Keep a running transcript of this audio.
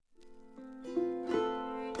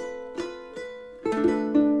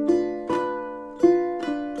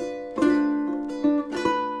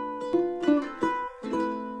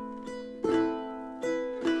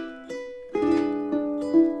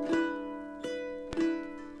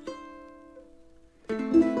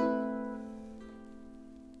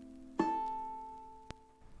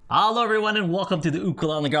Hello, everyone, and welcome to the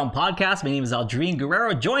Ukulele on the Ground podcast. My name is Aldrin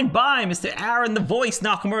Guerrero, joined by Mr. Aaron, the voice,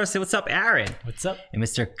 Nakamura. Say what's up, Aaron. What's up? And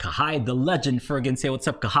Mr. Kahai, the legend, Fergan. Say what's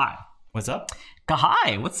up, Kahai. What's up?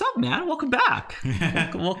 Kahai, what's up, man? Welcome back.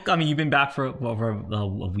 I mean, you've been back for over a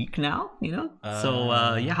week now, you know?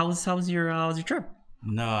 How was your trip?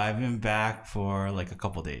 No, I've been back for like a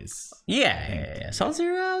couple days. Yeah. So how's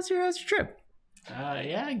your trip?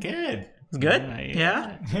 Yeah, good. It's good?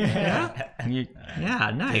 Yeah.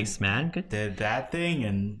 Nice, man. Good. Did that thing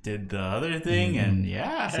and did the other thing and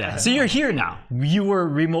yeah. So you're here now. You were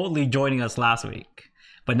remotely joining us last week,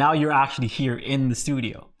 but now you're actually here in the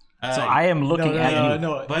studio. So I am looking at you.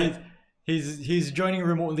 No, but he's joining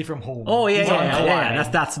remotely from home. Oh yeah, He's on Kauai. yeah.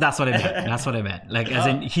 That's what I meant. That's what I meant. Like as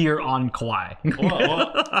in here on Kauai.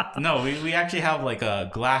 No, we actually have like a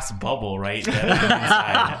glass bubble right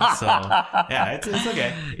inside. So yeah, it's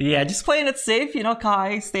okay. Yeah, just playing it safe. You know,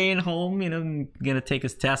 Kai staying home. You know, gonna take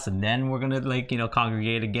his test, and then we're gonna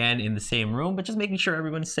congregate again in the same room. But just making sure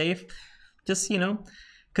everyone's safe. Just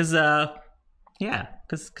because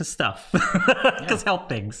stuff, because help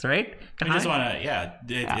things, right? We just want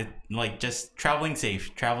to, like just traveling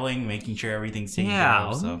safe, making sure everything's taken care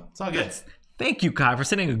of. So it's all good. Thank you, Kai, for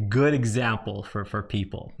setting a good example for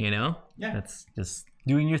people. Yeah, that's just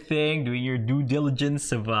doing your thing, doing your due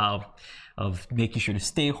diligence of making sure to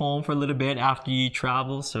stay home for a little bit after you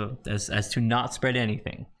travel, so as to not spread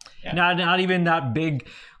anything. Yeah. Not even that big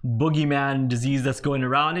boogeyman disease that's going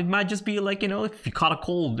around. It might just be like, if you caught a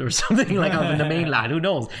cold or something like on the mainland. Who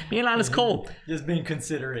knows? Mainland is cold. Just being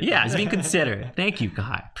considerate. Yeah, just being considerate. Thank you,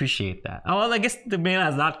 Kai. Appreciate that. Oh, well, I guess the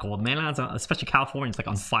mainland's not cold. Mainland's, especially California, it's like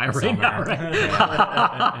on fire right now, right?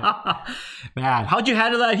 Man, how'd you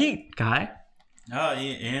handle that heat, Kai? Oh,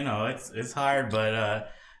 it's hard, but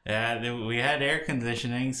yeah, we had air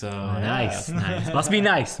conditioning, so nice. Must be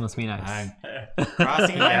nice. I'm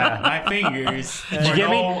crossing my fingers for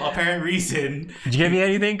no apparent reason. Did you give me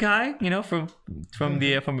anything, Kai? From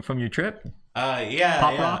your trip?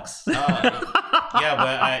 Pop rocks. Yeah,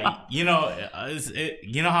 but you know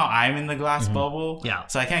how I'm in the glass bubble. Yeah.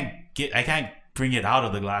 So I can't bring it out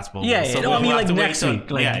of the glass bubble. Yeah. So No, I mean like next week.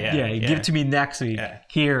 Give it to me next week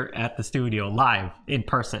here at the studio, live in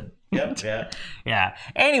person. Yep. Yeah.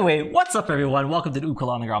 Anyway, what's up, everyone? Welcome to the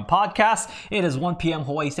Ukulele on the Ground podcast. It is 1 p.m.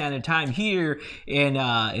 Hawaii Standard Time here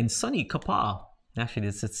in sunny Kapaa. Actually,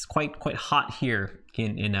 it's quite hot here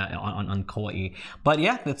on Kauai. But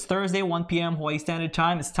yeah, it's Thursday, 1 p.m. Hawaii Standard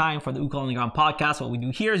Time. It's time for the Ukulele on the Ground podcast. What we do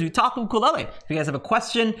here is we talk ukulele. If you guys have a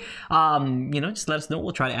question, just let us know.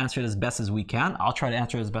 We'll try to answer it as best as we can. I'll try to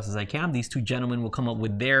answer it as best as I can. These two gentlemen will come up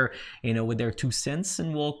with their 2 cents,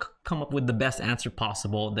 and we'll come up with the best answer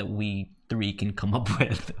possible that we three can come up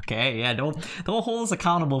with. Okay? Yeah, don't hold us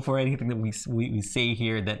accountable for anything that we say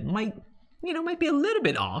here that might be a little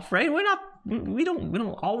bit off, right? We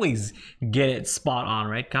don't always get it spot on,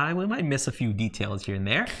 right, Guy? We might miss a few details here and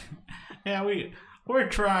there. Yeah, we're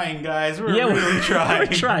trying, guys. We're really trying. We're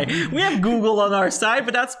trying. We have Google on our side,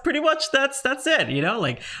 but that's pretty much that's it.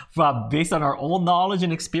 Based on our own knowledge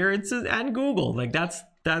and experiences and Google,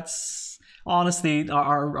 that's honestly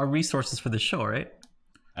our resources for the show, right?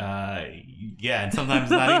 Yeah, and sometimes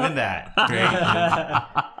not even that. Great.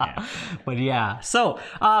 Yeah. But yeah. So,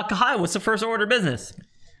 Kahai, what's the first order of business?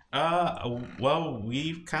 Well,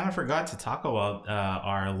 we kind of forgot to talk about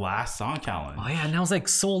our last song challenge. Oh yeah, and that was like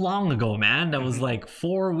so long ago, man. That was like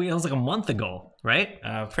 4 weeks. That was like a month ago, right?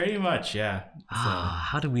 Pretty much, yeah.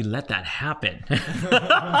 How did we let that happen?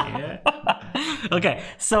 Yeah. Okay,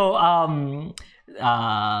 so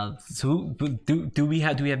so do we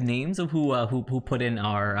have names of who put in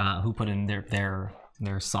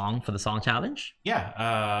their song for the song challenge?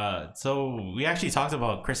 Yeah. So we actually talked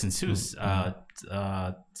about Chris and Sue's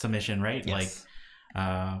submission, right? Yes.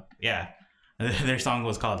 Their song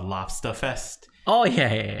was called Lobster Fest. Oh yeah.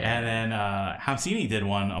 And then Hamsini did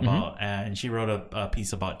one about, and she wrote a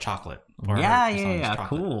piece about chocolate. Yeah.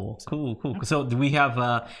 Cool. So do we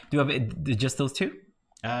have just those two?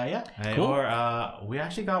 Yeah. Cool. Or we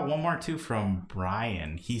actually got one more too from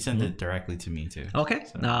Brian. He sent it directly to me too. Okay.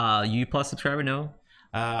 So. U+ subscriber? No.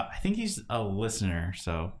 I think he's a listener.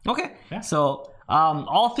 So. Okay. Yeah. So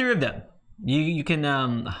all three of them, you can.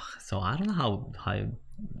 So I don't know how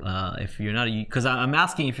if you're not because I'm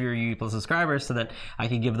asking if you're a U+ subscriber so that I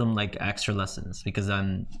can give them like extra lessons because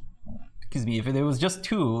excuse me, if it was just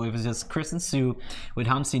two, if it was just Chris and Sue with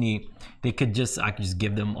Hamsini, I could just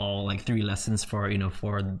give them all like 3 lessons for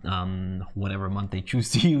whatever month they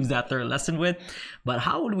choose to use that third lesson with. But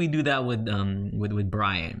how would we do that with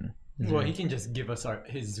Brian? Well, he can just give us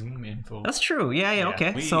his Zoom info. That's true. Yeah.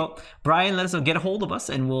 Okay. So Brian, let us know. Get a hold of us,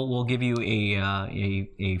 and we'll give you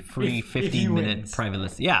a free If he 15-minute wins. private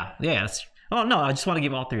lesson. Yeah. Oh no, I just want to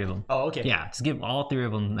give all three of them. Oh, okay. Yeah, just give all three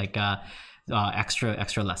of them like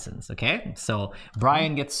extra lessons. Okay. So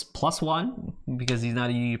Brian gets +1 because he's not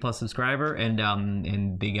a UU Plus subscriber,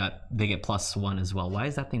 and they get +1 as well. Why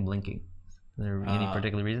is that thing blinking? Is there any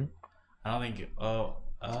particular reason? I don't think.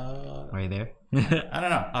 Are you there? I don't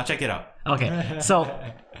know. I'll check it out. Okay, so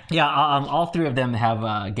yeah, all three of them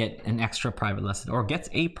have get an extra private lesson, or gets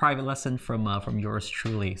a private lesson from yours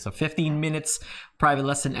truly. So 15 minutes private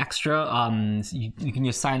lesson extra. You can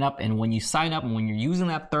just sign up, and when you sign up and when you're using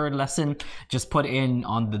that third lesson, just put in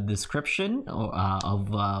on the description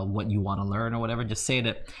of what you want to learn or whatever. Just say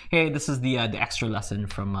that, hey, this is the extra lesson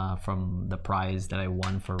from the prize that I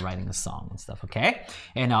won for writing a song and stuff. Okay,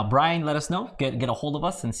 and Brian, let us know. Get a hold of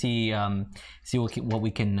us and see what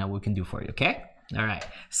we can do for you. Okay. All right.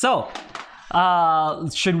 So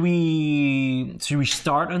should we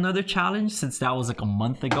start another challenge, since that was like a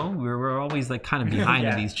month ago? We're always like kind of behind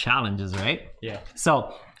in these challenges, right? Yeah.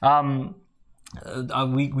 So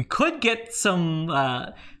we could get some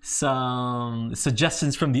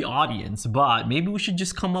suggestions from the audience, but maybe we should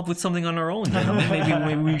just come up with something on our own. You know?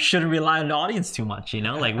 maybe we shouldn't rely on the audience too much. You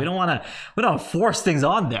know, like we don't want to force things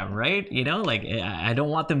on them, right? You know, like I don't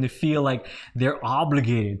want them to feel like they're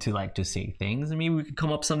obligated to say things. Maybe we could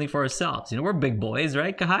come up with something for ourselves. You know, we're big boys,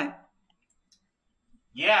 right, Kahai?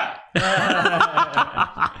 Yeah.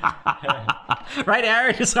 Right,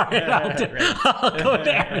 Aaron? Sorry, I'll go with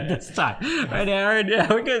Aaron this time. Right, Aaron? Yeah,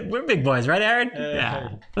 we're good. We're big boys, right, Aaron?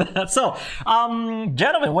 Yeah. So,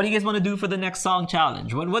 gentlemen, what do you guys want to do for the next song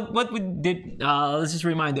challenge? What we did? Let's just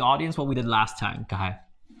remind the audience what we did last time, Kahai.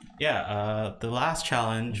 Yeah. The last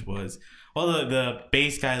challenge was, well, the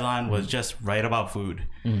base guideline was just write about food.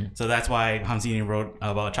 So that's why Hamzini wrote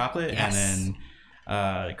about chocolate, Yes. and then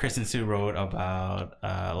Kristen Sue wrote about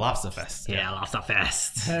Lobster Fest. Yeah, Lobster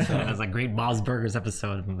Fest. That was a great Bob's Burgers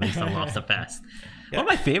episode based on Lobster Fest. One of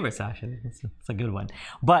my favorites, actually. It's a good one.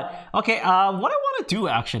 But okay, what I want to do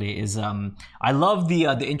actually is I love the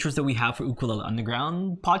intros that we have for Ukulele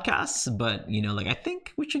Underground podcasts, but you know, like I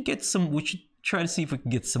think we should try to see if we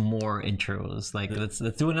can get some more intros. Like let's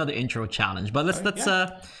do another intro challenge. But let's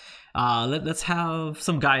have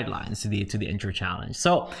some guidelines to the intro challenge.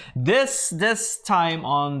 So this time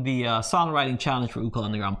on the songwriting challenge for Ukulele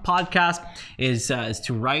Underground podcast is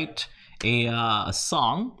to write a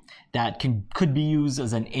song that could be used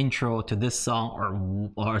as an intro to this song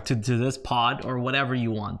or to this pod or whatever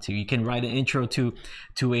you want to. You can write an intro to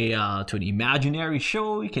an imaginary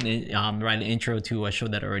show. You can write an intro to a show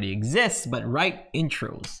that already exists, but write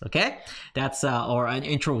intros. Okay, that's or an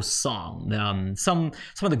intro song. Some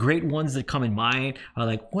of the great ones that come in mind are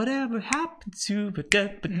like "Whatever Happened to,"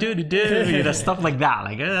 you know, stuff like that.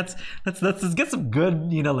 Like let's get some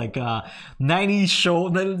good, you know, like 90s show.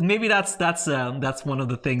 Maybe that's one of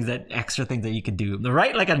the things extra things that you could do,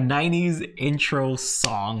 right? Like a 90s intro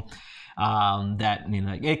song that, you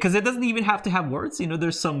know, because it doesn't even have to have words. You know,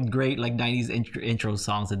 there's some great like 90s intro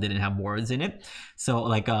songs that didn't have words in it. So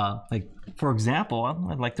like for example,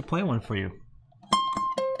 I'd like to play one for you.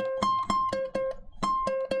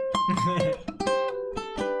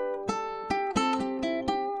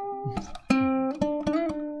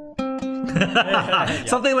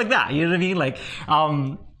 Something like that, you know what I mean? Like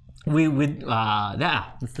we would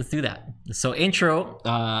let's do that. So intro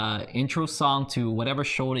song to whatever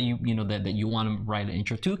show that you know that you want to write an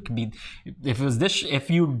intro to. It could be, if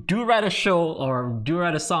you do write a show or do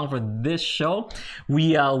write a song for this show,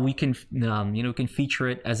 we can can feature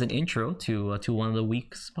it as an intro to one of the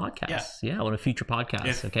week's podcasts. Yeah, one of the future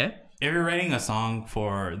podcasts. Okay. If you're writing a song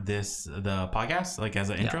for the podcast, like as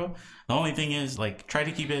an intro, the only thing is like try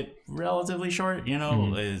to keep it relatively short. You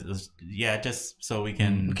know, just so we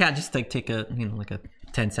can. We can't just take a like a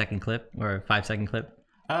 10-second clip or a 5-second clip.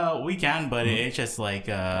 We can, but it's just like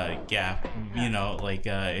it's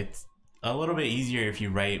a little bit easier if you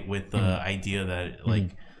write with the idea that like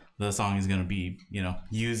the song is gonna be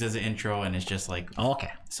used as an intro, and it's just like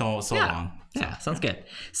so long. Yeah, sounds good.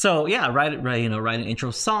 So yeah, write an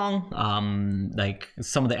intro song. Like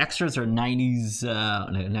some of the extras are 90s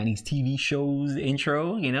TV shows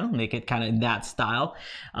intro. Make it kind of in that style.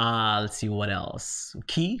 Let's see what else.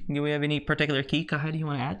 Key? Do we have any particular key? Kahai, do you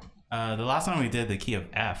want to add? The last one we did the key of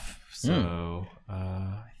F. So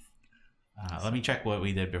let me check what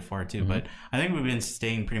we did before too. But I think we've been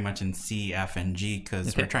staying pretty much in C, F, and G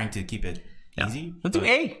because we're trying to keep it easy. Let's do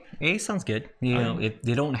A. A sounds good.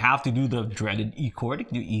 They don't have to do the dreaded E chord. They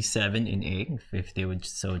can do E7 and A if they would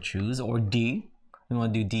so choose, or D. We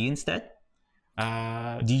want to do D instead.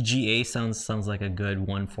 DGA sounds like a good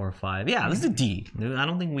 1-4-5. Yeah, let's do D. I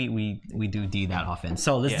don't think we do D that often.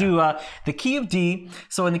 So let's do the key of D.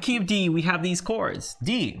 So in the key of D, we have these chords.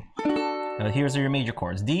 D. Here's your major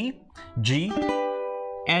chords. D, G,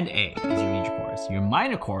 and A is your major chords. Your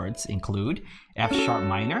minor chords include F sharp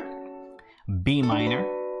minor, B minor,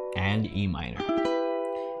 and E minor.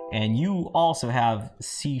 And you also have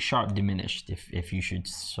C sharp diminished if you should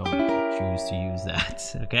so choose to use that.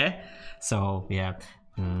 Okay, so yeah,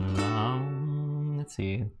 let's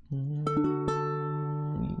see.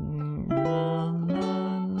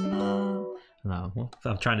 No,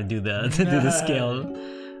 I'm trying to do the scale.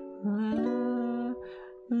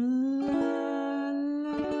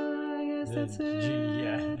 I guess that's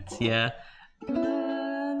it. G, yeah.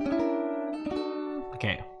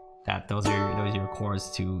 Okay. Those are your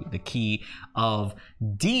chords to the key of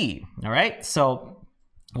D. All right. So,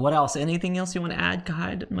 what else? Anything else you want to add,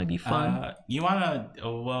 Kai? That might be fun. You wanna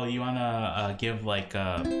give like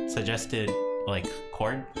a suggested like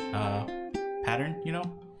chord pattern,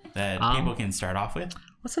 that people can start off with.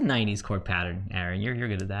 What's a 90s chord pattern, Aaron? You're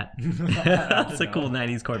good at that. That's a cool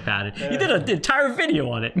 90s chord pattern. You did an entire video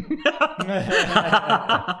on it.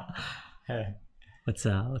 What's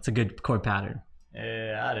a good chord pattern?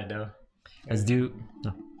 I don't know. Let's do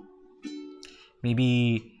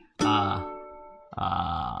maybe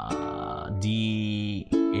D,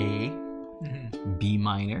 A, B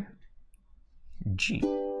minor, G.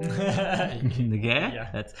 Okay?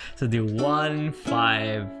 Yeah. So do 1,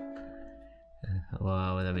 5.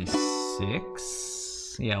 Well, would that be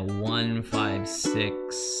 6? Yeah, 1, 5,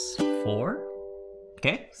 6, 4.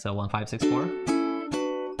 Okay, so 1, 5, 6, 4.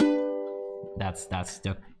 That's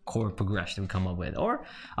the chord progression we come up with. Or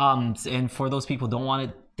and for those people who don't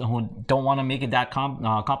want to make it that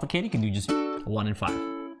complicated, you can do just 1 and 5.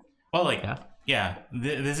 Well,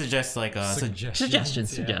 this is just like a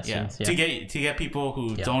suggestions. Yeah. To get people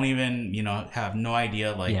who don't even have no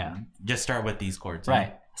idea, just start with these chords.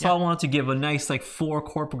 Right. So I wanted to give a nice 4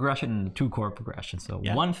 chord progression and 2 chord progression. So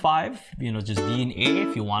 1, 5, just D and A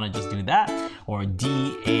if you want to just do that, or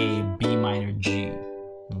D, A, B minor, G.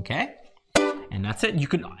 Okay. And that's it. You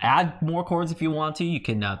can add more chords if you want to. You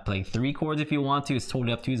can play 3 chords if you want to. It's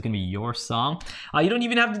totally up to you. It's going to be your song. You don't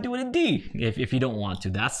even have to do it in D if you don't want to.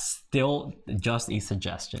 That's still just a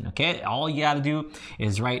suggestion, okay? All you got to do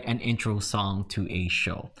is write an intro song to a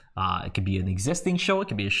show. It could be an existing show. It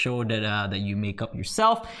could be a show that you make up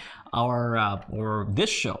yourself, or this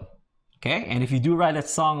show. Okay, and if you do write a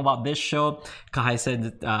song about this show, Kahai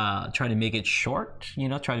said try to make it short,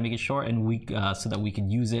 try to make it short, and so that we can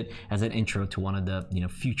use it as an intro to one of the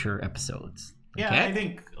future episodes. Yeah, okay? I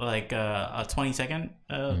think like a 20-second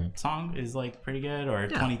song is pretty good, or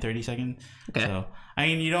 20-30 second. Okay. So I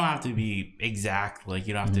mean, you don't have to be exact,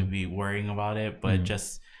 you don't have to be worrying about it, but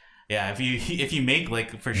just if you make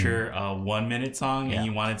for sure a 1-minute song and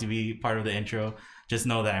you want it to be part of the intro, just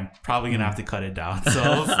know that I'm probably gonna have to cut it down.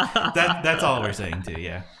 So that's all we're saying too.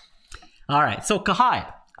 Yeah. All right. So Kahai,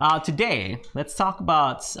 today let's talk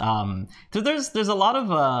about. So there's a lot of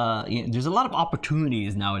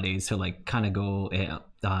opportunities nowadays to kind of go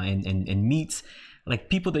and meet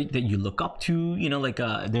people that you look up to.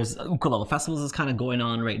 There's ukulele festivals is kind of going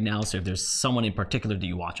on right now. So if there's someone in particular that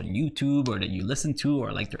you watch on YouTube or that you listen to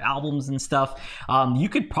or like their albums and stuff, you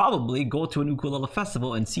could probably go to an ukulele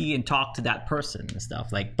festival and see and talk to that person and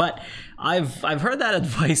stuff. But I've heard that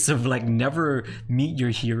advice of never meet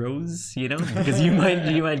your heroes, because you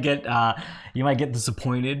might get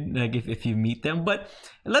disappointed if you meet them. But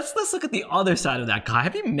let's look at the other side of that guy.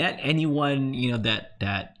 Have you met anyone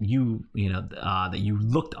that you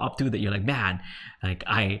looked up to that you're like, man,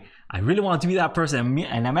 I really want to be that person,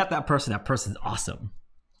 and I met that person. That person's awesome.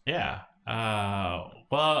 Yeah.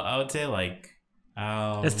 Well, I would say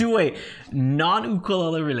let's do a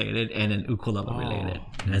non-ukulele related and an ukulele related.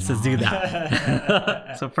 Let's just do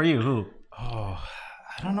that. So for you, who? I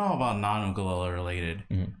don't know about non-ukulele related.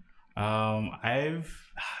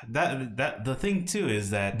 The thing too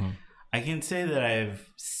is that I can say that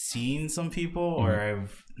I've seen some people, or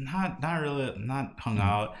I've not hung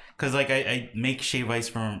out, because I make shave ice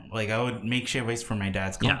from I would make shave ice for my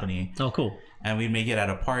dad's company. Oh, cool. And we'd make it at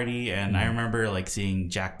a party, and I remember seeing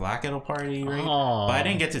Jack Black at a party, right? But I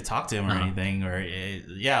didn't get to talk to him or anything, or a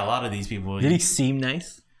lot of these people. Did he seem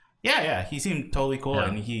nice? Yeah, he seemed totally cool,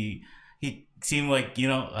 and he seemed like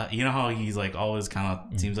how he's always kind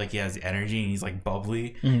of seems like he has energy and he's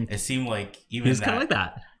bubbly. It seemed like even he's kind of like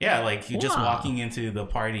that. Yeah, just walking into the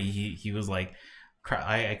party, he was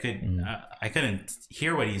I couldn't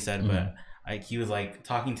hear what he said, but like he was like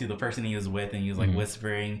talking to the person he was with, and he was like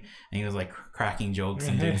whispering, and he was like cracking jokes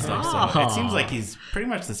and doing stuff. So it seems like he's pretty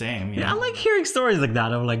much the same. Yeah, I like hearing stories like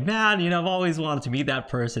that. I'm like, man, I've always wanted to meet that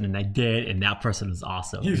person, and I did, and that person was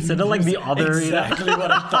awesome. Instead of like the other, exactly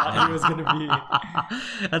what I thought he was gonna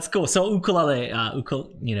be. That's cool. So ukulele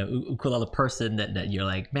person that you're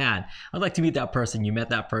like, man, I'd like to meet that person. You met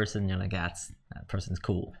that person, you're like, that person's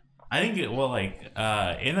cool. I think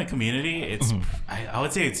in the community, it's I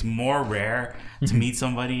would say it's more rare to meet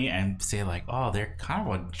somebody and say like, oh, they're kind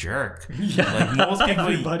of a jerk. Yeah. Like most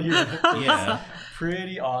people, yeah,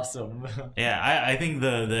 pretty awesome. Yeah, I think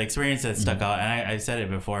the experience that stuck out, and I said it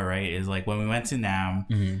before, right, is like when we went to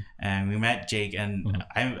NAMM and we met Jake, and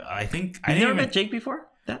I think I never met Jake before.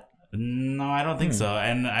 No, I don't think so.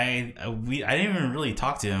 And I didn't even really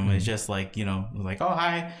talk to him. It's just like, like, oh,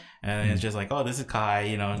 hi. And it's just like, oh, this is Kai,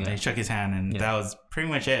 and I shook his hand, and that was pretty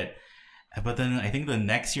much it. But then I think the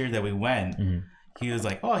next year that we went, he was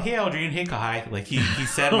like, oh, hey, Aldrin, hey, Kai. Like, he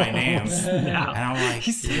said my name. And I'm like,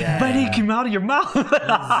 but he came out of your mouth.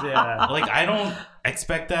 Like, I don't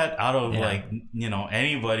expect that out of, like,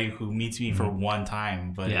 anybody who meets me for one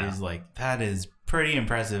time. But it's like, that is pretty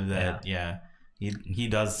impressive that, he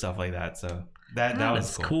does stuff like that. So that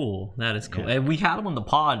was cool. That is cool. And we had him on the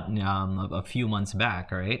pod a few months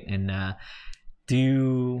back, right? And I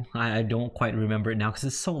don't quite remember it now because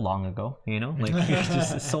it's so long ago. Like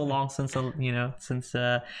it's so long since since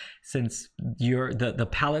the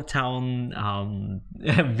Pallet Town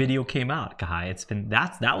video came out. Kai, it's been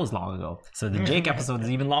that was long ago. So the Jake episode is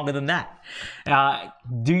even longer than that.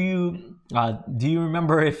 Do you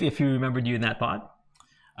remember if you remembered you in that pod?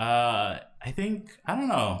 I think, I don't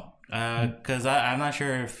know, because I'm not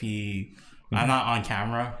sure if I'm not on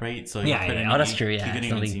camera, right? So that's true. Yeah, he couldn't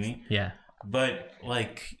even see me. Yeah, but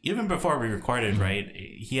like even before we recorded, right?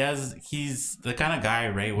 He's the kind of guy,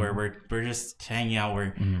 right, where we're just hanging out.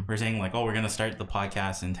 We're saying like, oh, we're gonna start the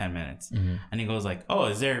podcast in 10 minutes, and he goes like, oh,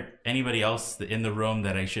 is there anybody else in the room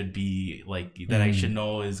that I should be like that I should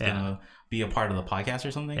know is gonna be a part of the podcast or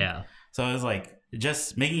something? Yeah. So it was like,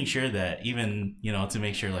 just making sure that even, to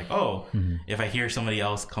make sure like, oh, if I hear somebody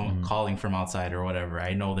else calling from outside or whatever,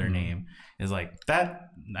 I know their name is like that.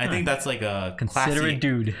 I think that's like a considerate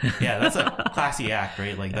dude. Yeah, that's a classy act,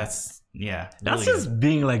 right? Like that's really just good.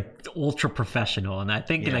 Being like ultra professional. And I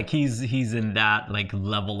think like he's in that like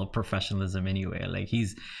level of professionalism anyway. Like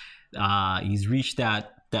he's reached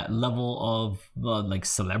that level of like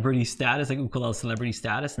celebrity status, like ukulele celebrity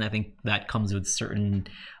status, and I think that comes with certain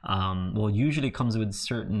usually comes with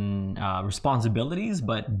certain responsibilities.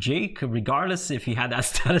 But Jake, regardless if he had that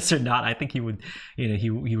status or not, I think he would he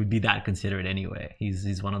would be that considerate anyway.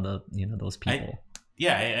 He's one of the those people.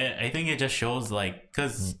 I think it just shows like,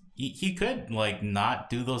 because he could like not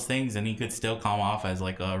do those things and he could still come off as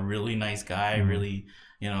like a really nice guy, really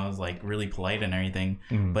is like really polite and everything.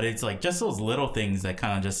 But it's like just those little things that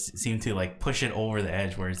kind of just seem to like push it over the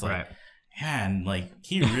edge, where it's like, man, like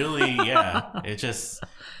he really, it's just,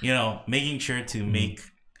 making sure to make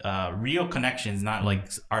real connections, not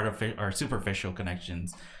like artificial or superficial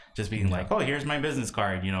connections. Just being like, oh, here's my business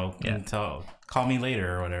card, call me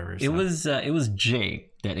later or whatever. So. It was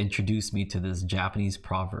Jake that introduced me to this Japanese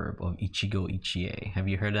proverb of Ichigo Ichie. Have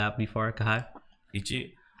you heard that before, Kahai?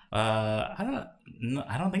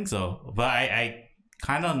 I don't think so, but I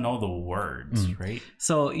kind of know the words, right?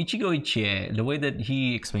 So Ichigo Ichie, the way that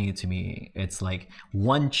he explained it to me, it's like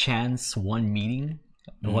one chance, one meeting,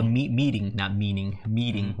 one meeting, not meaning,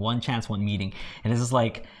 meeting, one chance, one meeting, and it's just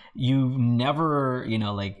like you never,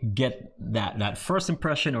 like get that first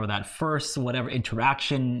impression or that first whatever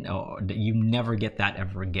interaction, or you never get that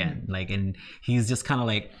ever again. Like, and he's just kind of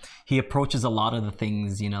like, he approaches a lot of the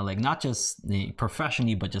things, like not just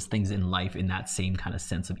professionally, but just things in life in that same kind of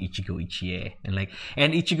sense of Ichigo Ichie. And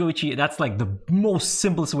Ichigo Ichie, that's like the most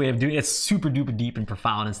simplest way of doing it. It's super duper deep and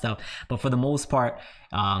profound and stuff. But for the most part,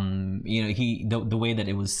 the way that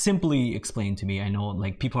it was simply explained to me, I know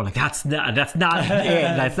like people are like, that's not it. That's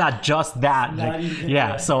not just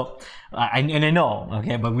that. So I know,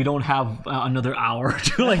 okay, but we don't have another hour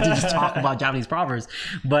to just talk about Japanese proverbs.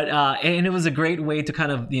 But and it was a great way to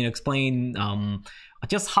kind of explain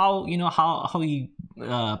just how he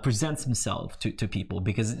presents himself to people,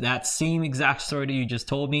 because that same exact story that you just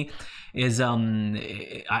told me is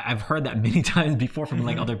I've heard that many times before from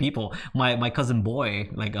like other people. My cousin Boy,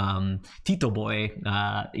 like Tito Boy,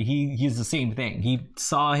 he's the same thing. He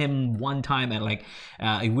saw him one time at like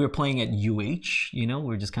we were playing at UH, we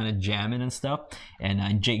were just kind of jamming and stuff,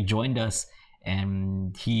 and Jake joined us,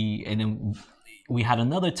 and then we had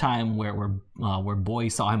another time where Boy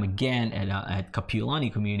saw him again at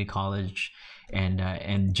Kapiolani Community College,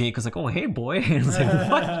 and Jake was like, oh hey boy, and it's like,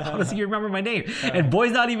 what? How does he remember my name? And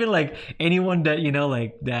Boy's not even like anyone that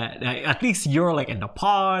like that at least you're like in the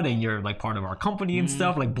pod and you're like part of our company and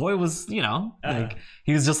stuff. Like Boy was like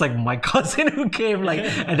he was just like my cousin who came like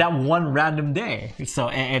at that one random day. So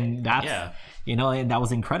and that's and that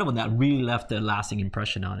was incredible, and that really left a lasting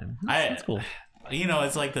impression on him. That's cool.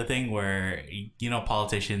 It's like the thing where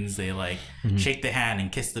politicians, they like shake the hand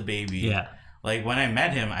and kiss the baby. Yeah. Like when I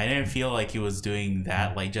met him, I didn't feel like he was doing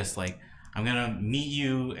that. Like just like, I'm gonna meet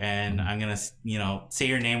you and I'm gonna say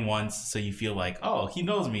your name once so you feel like, oh, he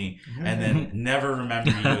knows me, and then never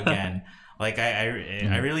remember you again. Like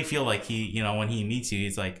I really feel like he, when he meets you,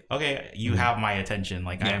 he's like, okay, you have my attention.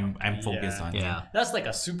 Like I'm focused on you. That's like a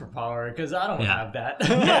superpower, because I don't have that.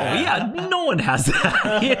 No one has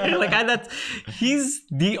that. He's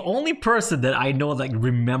the only person that I know like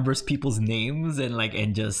remembers people's names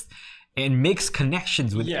and makes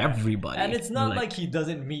connections with everybody. And it's not like he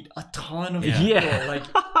doesn't meet a ton of people. Like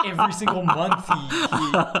every single month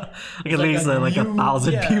he at least like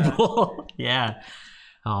 1,000 people.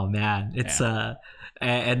 Oh man, it's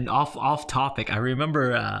and off topic. I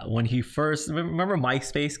remember when he first remember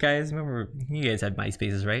MySpace, guys. Remember you guys had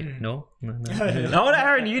MySpaces, right? No,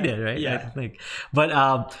 Aaron, you did, right? Yeah. But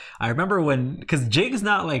I remember because Jake's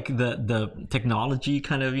not like the technology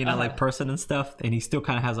kind of like person and stuff, and he still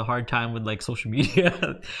kind of has a hard time with like social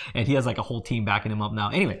media, and he has like a whole team backing him up now.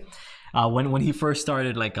 Anyway. When he first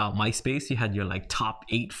started like MySpace, you had your like top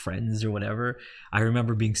 8 friends or whatever. I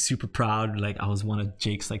remember being super proud, like I was one of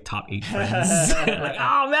Jake's like top 8 friends. Like,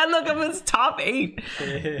 oh man, look, I'm his top 8.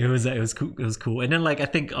 It was cool. It was cool. And then like I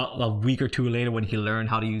think a week or two later, when he learned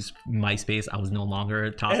how to use MySpace, I was no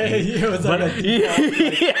longer top 8. He was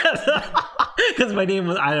because my name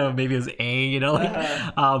was, I don't know, maybe it was A,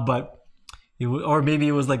 but. Or maybe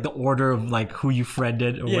it was like the order of like who you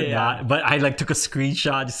friended or whatnot. But I like took a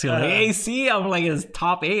screenshot just to like, hey, see, I'm like his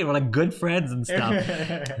top 8. We're like good friends and stuff.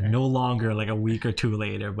 No longer like a week or two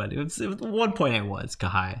later, but it was at one point I was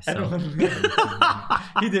Kahai. So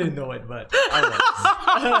he didn't know it, but I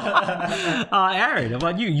was. Aaron, how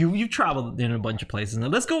about you? You traveled in a bunch of places. Now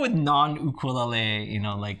let's go with non-ukulele,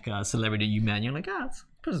 like celebrity you met. You're like,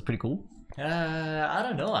 this is pretty cool. I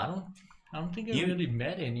don't know. I don't think I really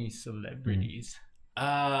met any celebrities.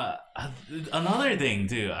 Another thing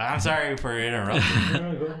too. I'm sorry for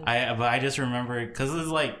interrupting. But I just remember, because it's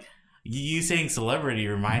like you saying celebrity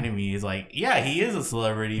reminded me. Is like, he is a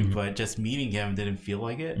celebrity, but just meeting him didn't feel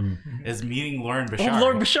like it. Is meeting Lauren Bashar.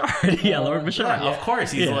 Lauren Bashar, Lauren Bashar. Of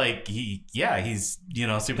course, he's like he's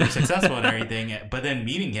super successful and everything. But then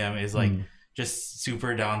meeting him is like just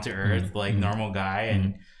super down to earth, like normal guy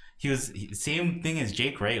and. He was same thing as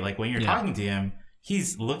Jake, right? Like when you're talking to him,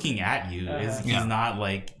 he's looking at you. He's not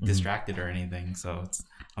like distracted or anything. So it's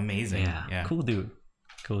amazing. Yeah. Cool dude.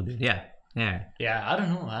 Yeah. I don't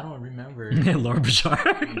know. I don't remember. Lauren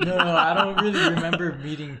Bashar. No, I don't really remember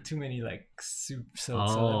meeting too many like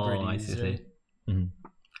celebrities. I see. Right?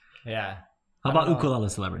 Yeah. How about ukulele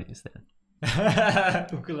celebrities then?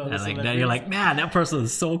 Ukulele you're like, man, that person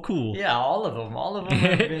is so cool. Yeah, all of them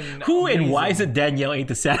have been who amazing. And why is it Danielle ate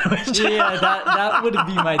the sandwich? that would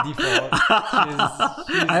be my default.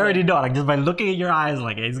 I already know, like just by looking at your eyes,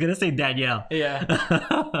 like it's gonna say Danielle.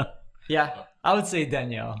 Yeah, I would say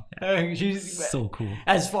Danielle. She's so cool.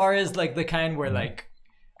 As far as like the kind where like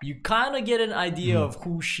you kind of get an idea of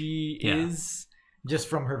who she is just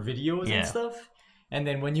from her videos and stuff. And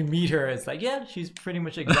then when you meet her, it's like, she's pretty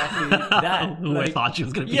much exactly that. Who I thought she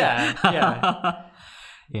was gonna be. Yeah.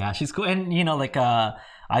 Yeah, she's cool. And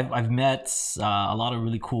I've met a lot of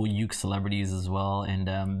really cool uke celebrities as well.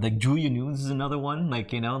 And like Julia Nunes is another one.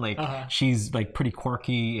 Like she's like pretty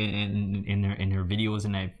quirky in her videos.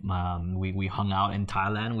 And we hung out in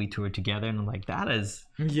Thailand. We toured together, and I'm like, that is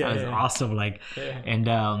awesome. Like and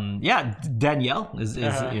Danielle is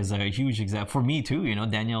a huge example for me too.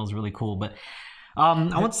 Danielle is really cool, but.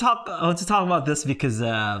 I want to talk about this because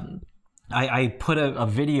I put a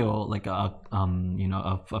video like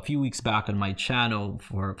a few weeks back on my channel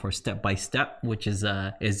for Step by Step, which is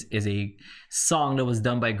a song that was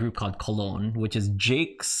done by a group called Cologne, which is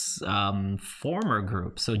Jake's former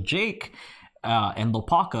group. So Jake and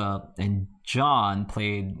Lopaka and John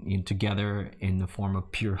played together in the form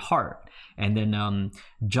of Pure Heart, and then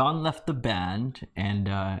John left the band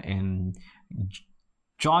and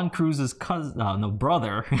John Cruz's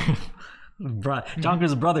brother, John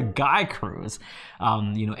Cruz's brother Guy Cruz,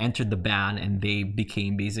 entered the band, and they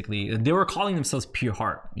became basically, they were calling themselves Pure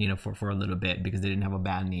Heart, for a little bit because they didn't have a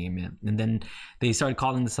band name, and then they started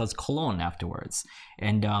calling themselves Cologne afterwards,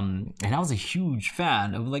 and I was a huge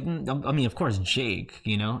fan of, like, I mean, of course, Jake,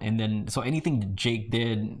 and then so anything Jake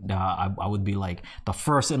did, I would be like the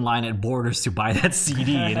first in line at Borders to buy that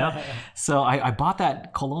CD, So I bought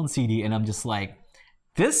that Cologne CD, and I'm just like,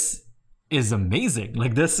 this is amazing.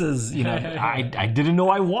 Like, this is, I didn't know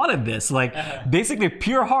I wanted this. Like, basically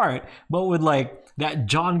Pure Heart, but with like that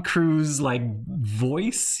John Cruz like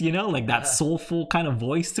voice, like that soulful kind of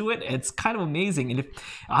voice to it. It's kind of amazing. And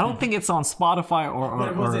I don't think it's on Spotify but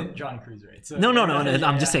it wasn't John Cruz, right? So, no.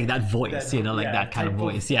 I'm just saying that voice, that kind of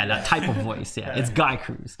voice. Yeah, that type of voice. Yeah, it's Guy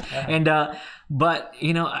Cruz. And but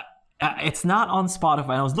it's not on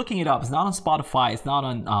Spotify. I was looking it up. It's not on Spotify. It's not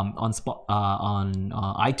on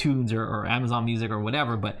iTunes or Amazon Music or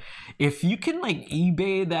whatever. But if you can like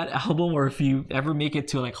eBay that album, or if you ever make it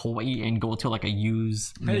to like Hawaii and go to like a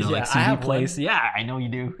used like CD place, I know you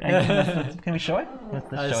do. Can we show it? Let's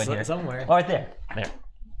show it here somewhere. Oh, right there.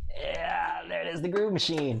 Yeah, there it is, the Groove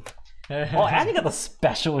Machine. Oh, and you got the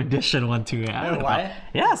special edition one too. Why?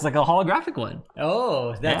 Yeah, it's like a holographic one.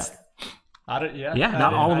 Oh, that's. Yeah.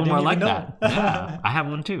 Not all of them are like that. Yeah, I have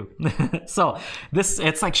one too. So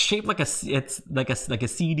it's like shaped like it's like a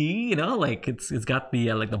CD, like it's got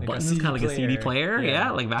the like the like buttons, kind of like a CD player,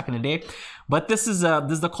 like back in the day. But this is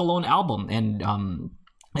the Cologne album, and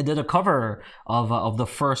I did a cover of the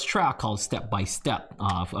first track called Step by Step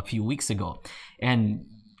a few weeks ago, and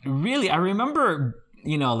really I remember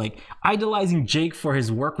like idolizing Jake for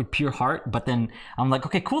his work with Pure Heart, but then I'm like,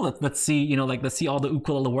 okay, cool, let's see, let's see all the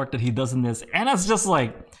ukulele work that he does in this, and it's just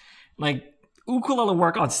like ukulele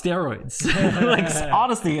work on steroids. Like,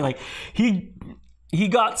 honestly, like he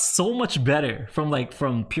got so much better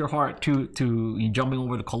from Pure Heart to jumping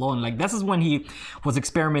over to Cologne. Like, this is when he was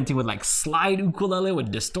experimenting with like slide ukulele,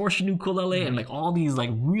 with distortion ukulele, and like all these like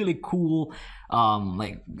really cool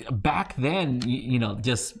like back then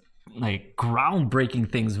just like groundbreaking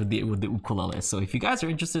things with the ukulele. So if you guys are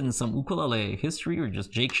interested in some ukulele history or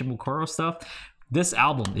just Jake Shimokuro stuff, this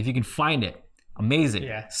album, if you can find it, amazing.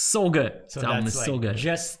 Yeah, so good. So this album is like so good.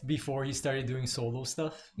 Just before he started doing solo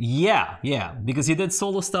stuff. Yeah, because he did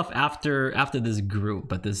solo stuff after this group,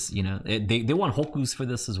 but this they won Hokus for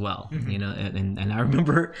this as well. And I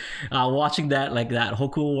remember watching that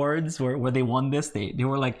Hoku Awards where they won this. They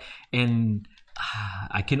were like in.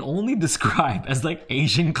 I can only describe as like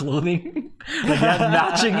Asian clothing, like that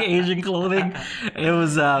matching Asian clothing. It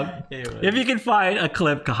was if you can find a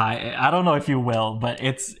clip, Kahai, I don't know if you will, but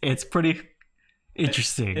it's pretty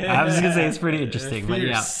interesting. I was just gonna say it's pretty interesting, but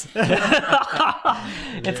yeah,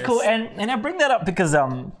 it's cool. And I bring that up because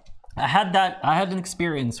I had an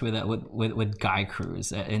experience with Guy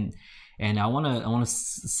Cruz, and I want to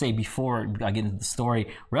say before I get into the story,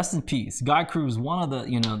 rest in peace, Guy Cruz, one of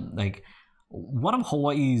the one of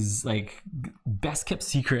Hawaii's like best kept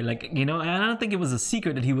secret, and I don't think it was a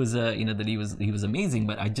secret that he was that he was amazing,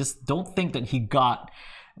 but I just don't think that he got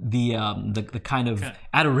the kind of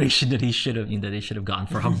adoration that he should have gotten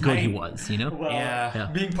for how good he was,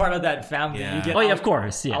 Well, being part of that family, you get of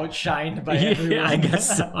course, outshined by everyone. I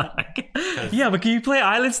guess so. But can you play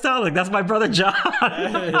Island Style? Like, that's my brother John.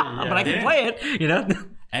 But I can play it,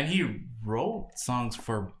 And he wrote songs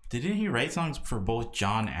didn't he write songs for both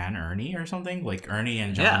John and Ernie or something? Like, Ernie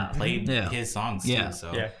and John played his songs too.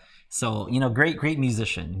 So great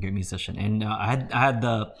musician, and I had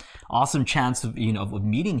the awesome chance of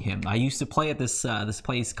meeting him. I used to play at this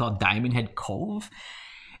place called Diamond Head Cove,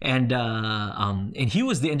 and he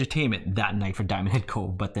was the entertainment that night for Diamond Head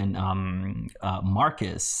Cove. But then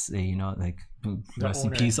Marcus, rest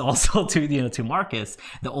in peace also to Marcus,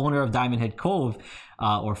 the owner of Diamond Head Cove,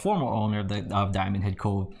 or former owner of Diamond Head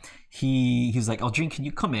Cove. He's like, Aldrin, can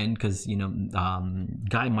you come in? Because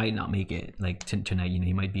Guy might not make it tonight.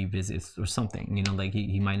 He might be busy or something.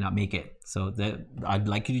 He might not make it. So that I'd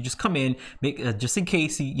like you to just come in, just in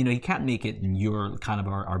case he can't make it, and you're kind of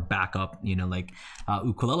our backup,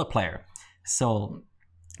 ukulele player. So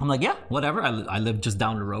I'm like, yeah, whatever. I live just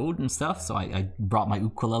down the road and stuff, so I brought my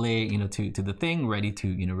ukulele, to the thing, ready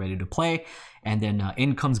to play. And then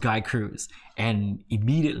in comes Guy Cruz, and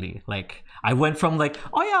immediately, like, I went from like,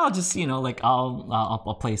 oh yeah, I'll just, you know, like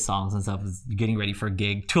I'll play songs and stuff, getting ready for a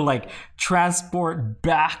gig, to like transport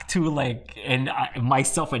back to like, and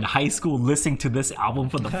myself in high school listening to this album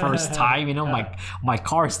for the first time, you know, my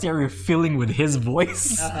car stereo filling with his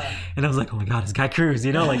voice, and I was like, oh my god, it's Guy Cruz,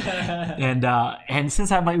 you know, like, and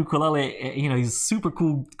since I have my ukulele, you know, he's a super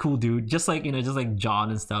cool dude, just like, you know, just like John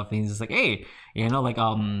and stuff, and he's just like, hey, you know, like,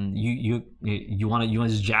 you want to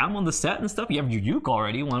just jam on the set and stuff? You have your uke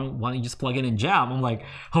already. Why don't you just plug in and jam? I'm like,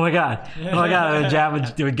 oh my god, I'm gonna jam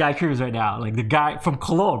with Guy Cruz right now, like the guy from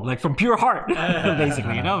Cologne, like from pure heart,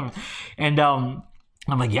 basically, you know. And I'm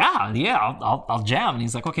like, yeah, I'll jam. And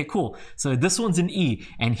he's like, okay, cool. So this one's in E,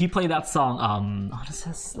 and he played that song. What is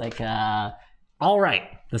this? Like, All Right,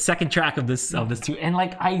 the second track of this too. And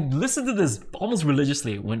like, I listened to this almost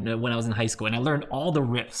religiously when I was in high school, and I learned all the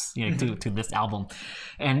riffs, you know, to this album.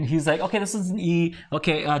 And he's like, okay, this is an E.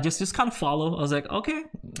 Okay, just kind of follow. I was like, okay.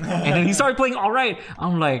 And then he started playing All Right.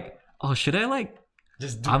 I'm like, oh, should I like?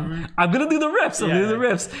 I'm gonna do the riffs. I'm gonna do the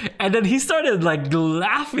riffs. And then he started like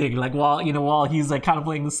laughing, like while he's like kind of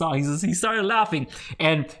playing the song. He started laughing,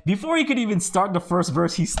 and before he could even start the first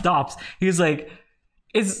verse, he stops. He's like,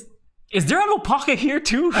 Is there a little pocket here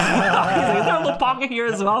too? Is there a little pocket here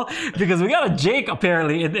as well? Because we got a Jake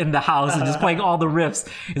apparently in the house and just playing all the riffs.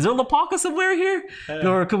 Is there a little pocket somewhere here?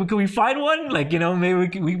 Or can we find one? Like, you know, maybe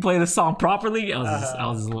we can play the song properly. I was just a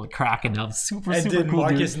little cracking up. Super did cool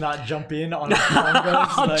Marcus dude. Not jump in on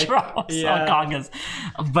congas? on congas.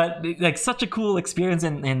 But like such a cool experience,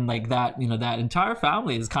 and like that, you know, that entire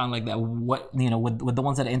family is kind of like that. What, you know, with the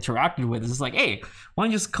ones that I interacted with, it's just like, hey, why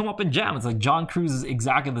don't you just come up and jam? It's like John Cruz is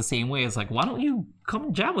exactly the same way. It's like, why don't you come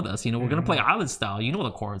and jam with us? You know, we're gonna play island style. You know the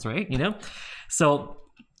chords, right? You know, so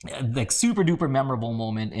like super duper memorable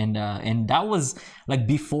moment, and that was like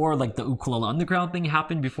before like the Ukulele Underground thing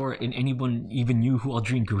happened, before anyone even knew who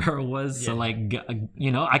Aldrin Guerrero was. So like,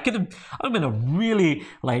 you know, I've been a really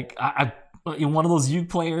like one of those uke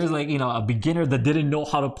players, like, you know, a beginner that didn't know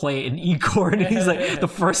how to play an E chord, and he's like, the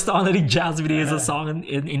first song that he jams with is a song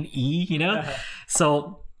in E, you know.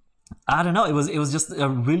 So I don't know. It was just a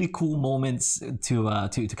really cool moments to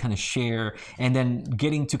kind of share, and then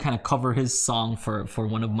getting to kind of cover his song for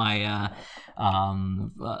one of my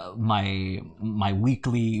my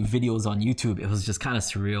weekly videos on YouTube. It was just kind of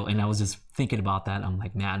surreal, and I was just thinking about that. I'm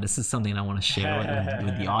like, man, this is something I want to share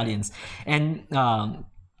with the audience, and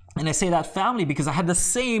I say that family because I had the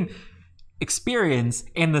same experience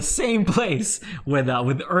in the same place with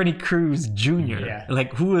Ernie Cruz Jr.,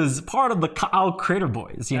 like, who is part of the Kyle Critter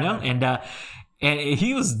Boys, you know, and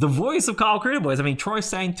he was the voice of Kyle Critter Boys. I mean, Troy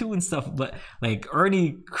sang too and stuff, but like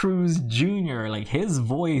Ernie Cruz Jr., like his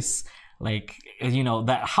voice, like, you know,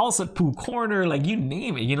 that House at Pooh Corner, like, you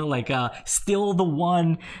name it, you know, like Still the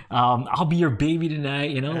One, I'll Be Your Baby Tonight,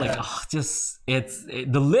 you know, like,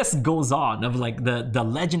 the list goes on of like the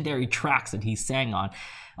legendary tracks that he sang on.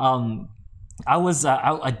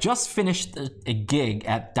 I just finished a gig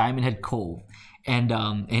at Diamond Head Cove, and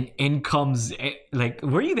in comes, like,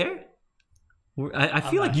 were you there? I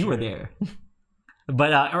feel like you were there,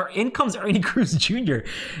 but in comes Ernie Cruz Jr.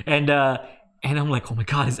 And I'm like, oh my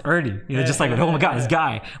god, it's Ernie, you know, just like, oh my god, it's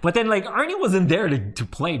Guy. But then like Ernie wasn't there to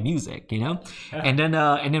play music, you know. And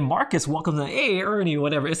then Marcus welcomes him, hey Ernie,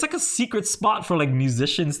 whatever. It's like a secret spot for like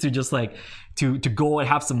musicians to just like to go and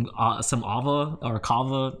have some ava or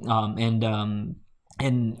kava,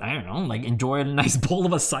 and I don't know, like enjoy a nice bowl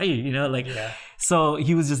of acai, you know, like. So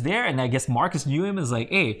he was just there, and I guess Marcus knew him as like,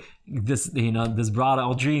 hey, this brother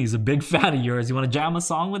Aldrin, he's a big fan of yours. You want to jam a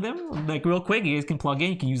song with him, like real quick? You guys can plug in.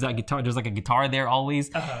 You can use that guitar. There's like a guitar there always.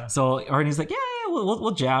 So Ernie's like, yeah, we'll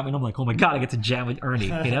jam, and I'm like, oh my god, I get to jam with Ernie,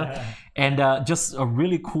 you know, and just a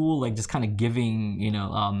really cool, like, just kind of giving, you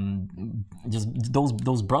know, just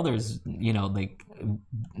those brothers, you know, like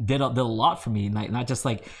did a lot for me, not just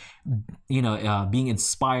like, you know, being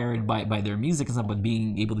inspired by their music and stuff, but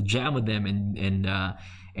being able to jam with them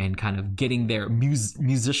and kind of getting their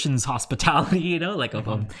musicians hospitality, you know, like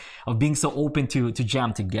of being so open to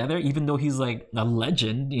jam together, even though he's like a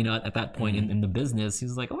legend, you know, at that point in the business.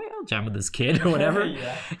 He's like, oh yeah, I'll jam with this kid or whatever.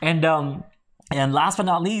 And last but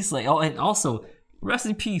not least, like, oh, and also rest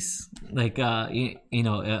in peace, like you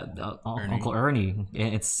know, Uncle Ernie.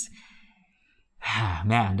 It's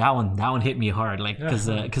man, that one hit me hard, like, because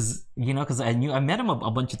I met him a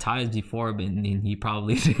bunch of times before, and he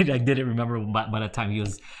probably I didn't remember by the time he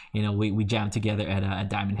was, you know, we jammed together at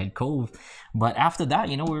Diamond Head Cove. But after that,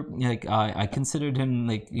 you know, we're like, I considered him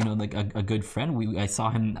like, you know, like a good friend. I saw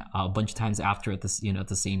him a bunch of times after at this, you know, at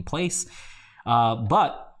the same place,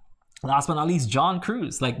 but last but not least, John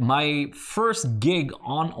Cruz. Like my first gig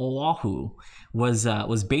on Oahu was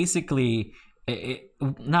basically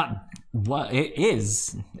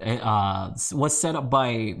was set up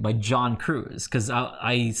by John Cruz, because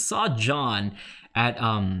I saw John at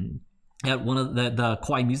one of the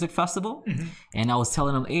Kauai Music Festival, and I was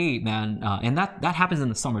telling him, hey man, and that happens in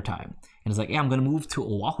the summertime. And it's like, yeah, I'm gonna move to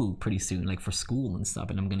Oahu pretty soon, like for school and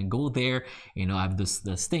stuff. And I'm gonna go there. You know, I have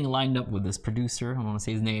this thing lined up with this producer. I don't want to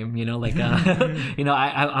say his name. You know, like, you know,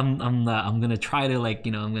 I'm gonna try to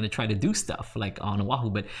I'm gonna try to do stuff like on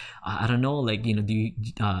Oahu. But I don't know, like, you know, do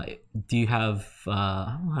you have?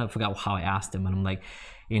 I forgot how I asked him, and I'm like,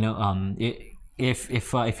 you know, if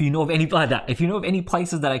you know of any if you know of any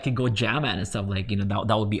places that I could go jam at and stuff, like, you know,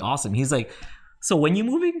 that would be awesome. He's like, so when you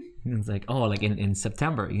moving? And it's like, oh, like in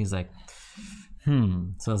September. He's like,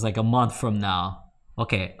 so it's like a month from now.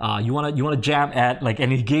 Okay, you wanna jam at, like,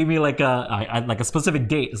 and he gave me like a specific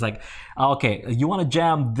date. It's like, okay, you wanna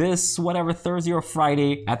jam this whatever Thursday or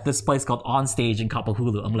Friday at this place called On Stage in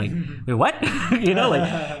Kapahulu. I'm like, wait, what? You know,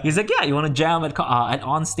 like, he's like, yeah, you wanna jam at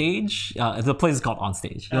On Stage? The place is called On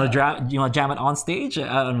Stage. You wanna jam at On Stage?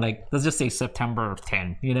 I'm like, let's just say September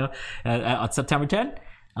 10. You know, at September 10.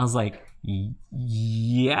 I was like,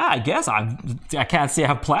 yeah, I guess I can't say I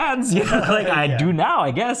have plans, you know, like I do now,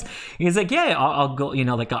 I guess. He's like, yeah, I'll go, you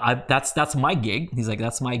know, like that's my gig. He's like,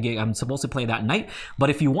 that's my gig. I'm supposed to play that night,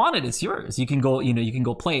 but if you want it, it's yours. You can go, you know, you can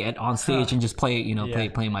go play it on stage and just play, you know,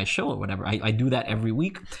 play my show or whatever. I do that every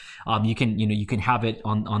week. You can have it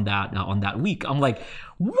on that week. I'm like,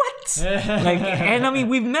 what? Like, and I mean,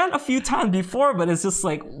 we've met a few times before, but it's just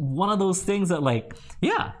like one of those things that, like,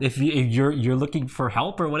 yeah, if you're looking for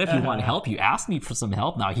help or whatever, if you want help, you ask me for some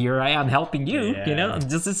help. Now here I am helping you. You know, it's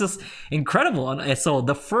just incredible. And so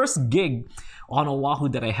the first gig on Oahu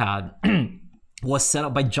that I had was set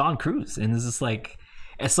up by John Cruz, and it's just like,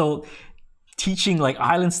 so teaching like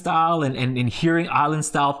island style and hearing island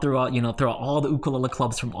style throughout all the ukulele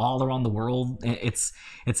clubs from all around the world. It's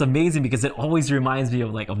amazing because it always reminds me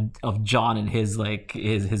of John and his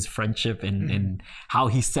friendship and how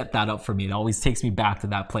he set that up for me. It always takes me back to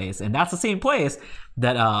that place, and that's the same place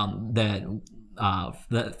that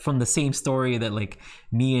from the same story that, like,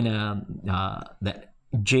 me and that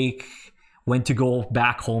Jake went to go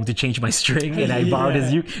back home to change my string, and I borrowed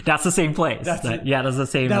his uke. That's the same place. That's the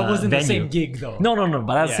same. That wasn't venue. The same gig though. No,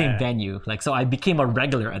 but that's the same venue. Like, so I became a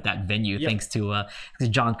regular at that venue thanks to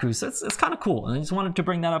John Cruz. So it's kind of cool, and I just wanted to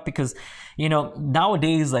bring that up because, you know,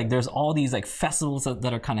 nowadays, like, there's all these like festivals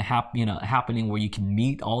that are kind of happening where you can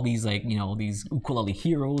meet all these, like, you know, these ukulele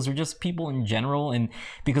heroes or just people in general, and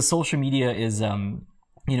because social media is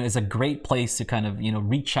you know, is a great place to kind of, you know,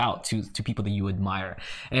 reach out to people that you admire.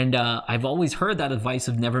 And I've always heard that advice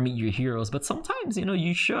of never meet your heroes, but sometimes, you know,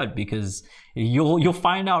 you should, because you'll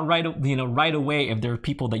find out right away if there are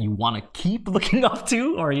people that you want to keep looking up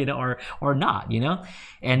to, or, you know, or not, you know.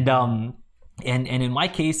 And in my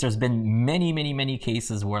case, there's been many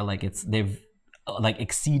cases where, like, they've like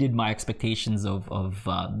exceeded my expectations of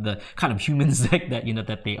the kind of humans that you know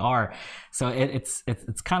that they are. So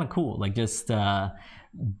it's kind of cool. Like, just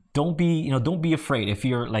don't be afraid if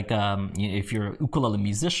you're like if you're a ukulele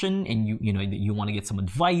musician and you want to get some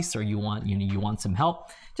advice, or you want some help.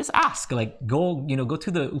 Just ask. Like, go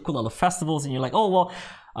to the ukulele festivals, and you're like, oh well,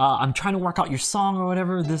 I'm trying to work out your song or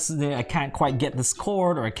whatever. I can't quite get this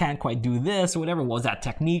chord, or I can't quite do this or whatever. What was that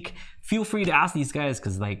technique? Feel free to ask these guys,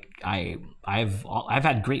 because like I've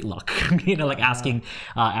had great luck, you know, like asking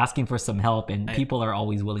for some help, and people are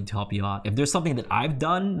always willing to help you out. If there's something that I've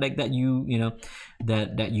done, like that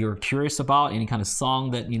that you're curious about, any kind of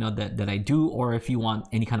song that I do, or if you want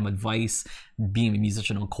any kind of advice being a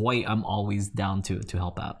musician on Kauai, I'm always down to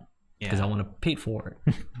help out. Because I want to pay it forward.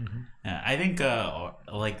 Yeah, I think the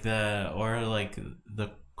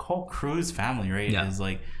whole Cruz family, right, is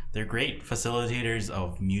like, they're great facilitators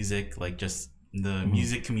of music, like just the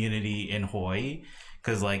music community in Hawaii,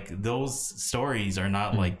 because like those stories are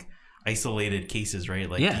not like isolated cases, right?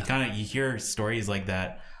 Like you hear stories like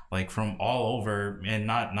that, like from all over, and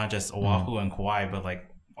not just Oahu and Kauai, but like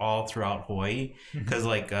all throughout Hawaii. Because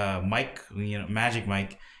like Mike, you know, Magic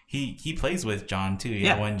Mike, he plays with John too,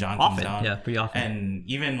 when John comes down. Yeah, pretty often. And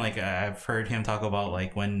even like I've heard him talk about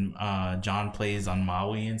like when John plays on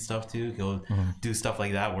Maui and stuff too, he'll do stuff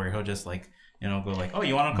like that where he'll just like, you know, go like, oh,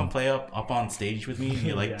 you want to come play up on stage with me?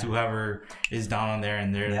 He, like, to whoever is down on there,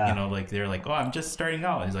 and they're you know, like, they're like, oh, I'm just starting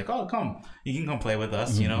out. He's like, oh, come, you can come play with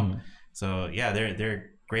us, you know. So yeah, they're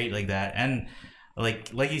great like that. And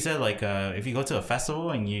like you said, like if you go to a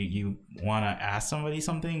festival and you want to ask somebody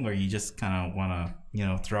something, or you just kind of want to, you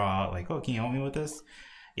know, throw out like, oh, can you help me with this?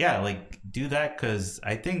 yeah, like do that, because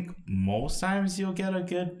I think most times you'll get a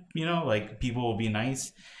good, like people will be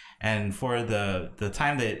nice. And for the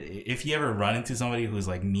time that if you ever run into somebody who's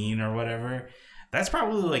like mean or whatever, that's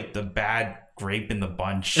probably like the bad grape in the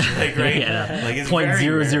bunch, like, right? Yeah. Like it's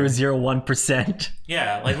 0.0001%.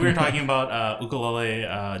 Yeah, like we were talking about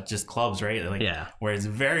ukulele just clubs, right? Like, where it's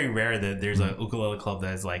very rare that there's a ukulele club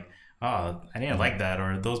that's like, oh, I didn't like that,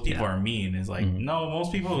 or those people are mean. It's like, no,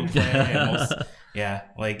 most people who play,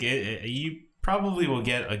 like you probably will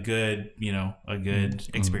get a good,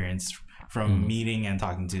 experience from meeting and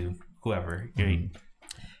talking to whoever.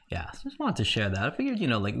 Yeah, so just wanted to share that. I figured,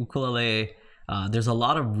 like ukulele, there's a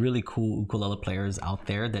lot of really cool ukulele players out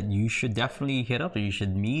there that you should definitely hit up, or you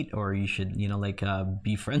should meet, or you should,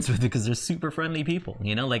 be friends with, because they're super friendly people.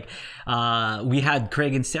 We had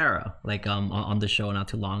Craig and Sarah on the show not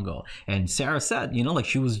too long ago, and Sarah said,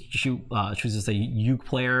 she was just a uke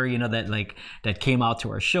player, that came out to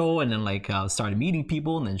our show, and then started meeting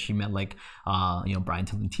people, and then she met Brian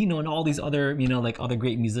Tolentino and all these other other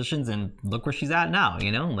great musicians, and look where she's at now.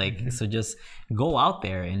 So just go out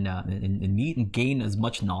there and meet and gain as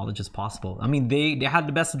much knowledge as possible. I mean, they had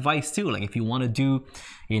the best advice too. Like if you want to do,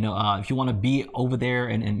 if you want to be over there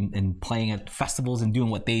and playing at festivals and doing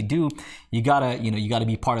what they do, you gotta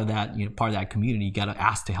be part of that, part of that community. You gotta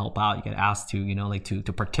ask to help out. You gotta ask to,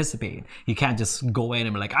 to participate. You can't just go in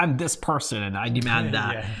and be like, I'm this person and I demand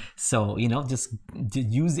that. So, just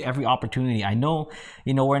use every opportunity. I know,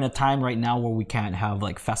 we're in a time right now where we can't have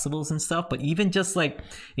festivals and stuff, but even just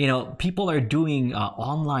people are doing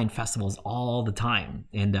online festivals all the time.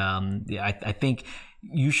 And I think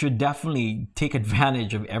you should definitely take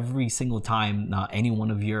advantage of every single time any one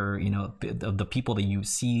of your, of the people that you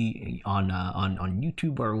see on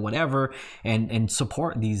YouTube or whatever, and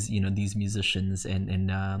support these, these musicians and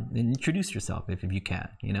introduce yourself if you can,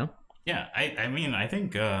 Yeah, I mean, I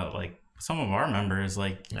think some of our members,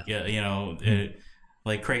 like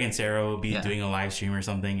Craig and Sarah will be doing a live stream or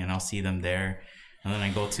something, and I'll see them there. And then I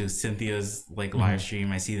go to Cynthia's live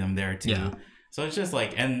stream, I see them there too. Yeah. So it's just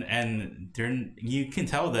and you can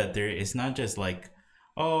tell that it's not just this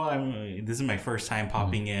is my first time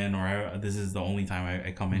popping in, or this is the only time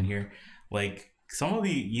I come in here. Like some of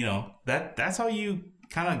the, that's how you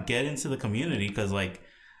kind of get into the community, because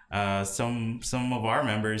some of our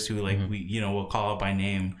members who we will call out by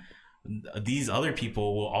name, these other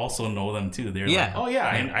people will also know them too. They're like, oh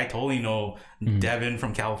yeah, I totally know Devin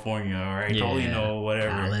from California, or I totally know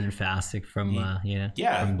whatever. Alan Fastic from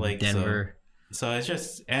from Denver. So it's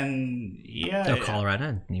just, and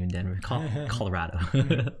Colorado, even Denver, Colorado.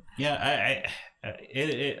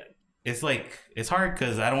 It's it's hard,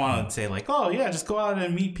 because I don't want to say oh yeah, just go out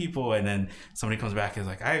and meet people, and then somebody comes back and is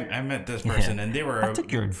like, I met this person and they were, I took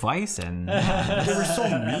your advice and they were so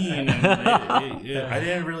mean, and I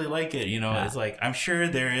didn't really like it. It's I'm sure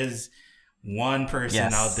there is one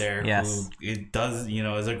person out there who it does,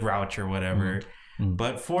 is a grouch or whatever.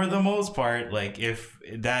 But for the most part, if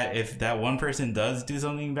that one person does do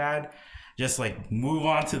something bad, just move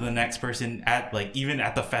on to the next person at even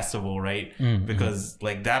at the festival, right? Because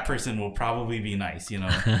that person will probably be nice,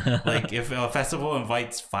 if a festival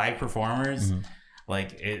invites 5 performers,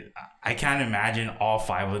 I can't imagine all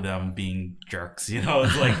 5 of them being jerks,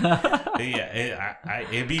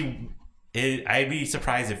 it's I'd be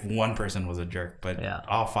surprised if one person was a jerk, but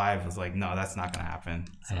all 5 was no, that's not gonna happen.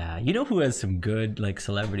 So. Yeah, who has some good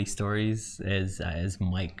celebrity stories is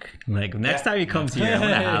Mike. Next time he comes here, I'm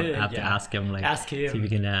gonna have to ask him. Ask him. See if we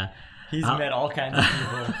can. He's met all kinds of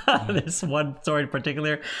people. There's one story in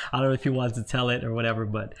particular. I don't know if he wants to tell it or whatever,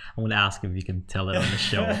 but I'm gonna ask him if he can tell it on the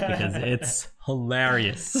show, because it's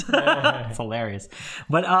hilarious. It's hilarious.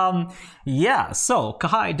 But so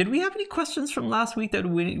Kahai, did we have any questions from last week that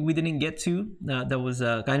we didn't get to? That was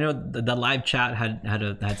I know the live chat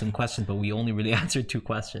had some questions, but we only really answered 2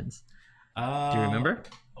 questions. Do you remember?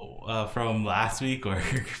 From last week or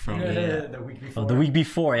from the week before? Oh, the week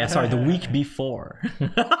before. Yeah, sorry, the week before.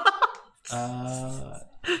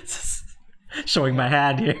 Showing my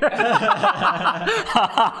hand here. No.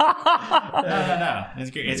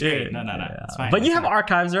 It's great. It's great. No. It's fine. But you have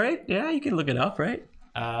archives, right? Yeah, you can look it up, right?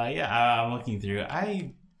 I'm looking through.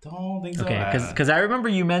 I don't think so. Okay, because I remember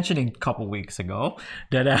you mentioning a couple weeks ago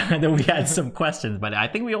that we had some questions, but I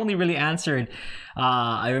think we only really answered.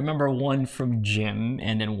 I remember one from Jim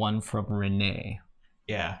and then one from Renee.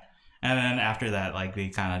 Yeah, and then after that, they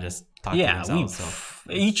kind of just talked to themselves.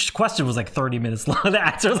 Each question was 30 minutes long. The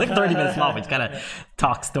answer was 30 minutes long. We just kind of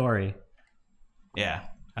talk story. Yeah,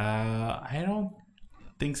 I don't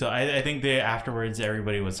think so. I think afterwards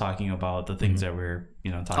everybody was talking about the things that we're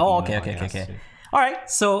talking about. Okay. All right.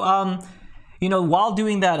 So You know, while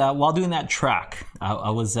doing that track,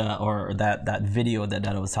 I was or that video that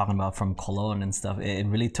I was talking about from Cologne and stuff. It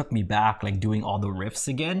really took me back, like doing all the riffs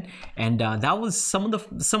again, and that was some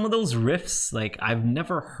of those riffs like I've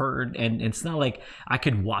never heard, and it's not like I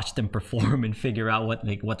could watch them perform and figure out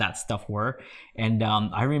what that stuff were. And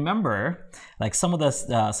I remember like some of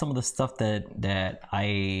the stuff that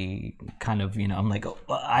I kind of, you know, I'm like,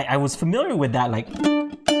 I was familiar with that, like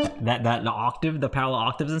that octave, the parallel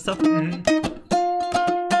octaves and stuff.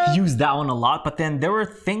 Used that one a lot, but then there were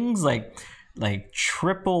things like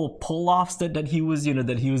triple pull-offs that he was, you know,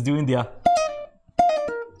 that he was doing the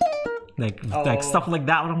like stuff like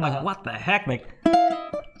that, and I'm like, what the heck, like.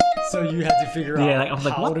 So you had to figure out like I was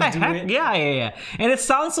like, what the heck? Yeah. And it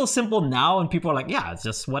sounds so simple now, and people are like, yeah, it's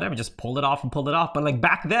just whatever, just pull it off. But like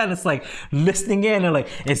back then, it's like listening in and like,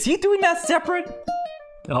 is he doing that separate?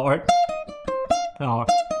 Or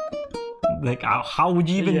like how would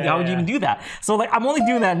you even do that? So like I'm only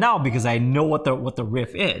doing that now because I know what the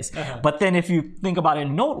riff is. But then if you think about it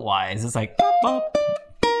note wise, it's like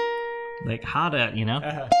like how to, you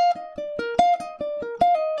know.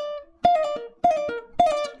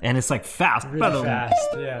 And it's like fast, really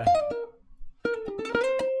fast, yeah.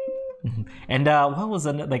 And what was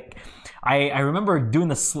it like? I remember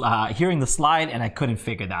doing hearing the slide, and I couldn't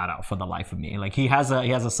figure that out for the life of me. Like he has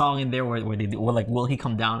a song in there where they do, like Will He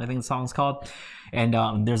Come Down, I think the song's called, and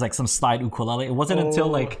there's like some slide ukulele. It wasn't until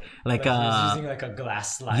like he was using like a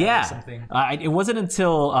glass slide or something. It wasn't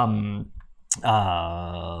until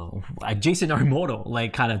Jason Arimoto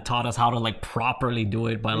like kind of taught us how to like properly do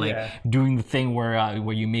it by like doing the thing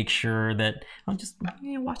where you make sure that just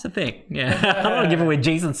watch the thing. I don't want to give away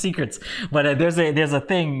Jason's secrets, but there's a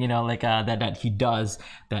thing, you know, like that he does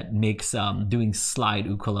that makes doing slide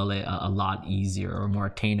ukulele a lot easier or more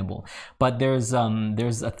attainable. But there's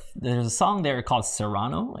a song there called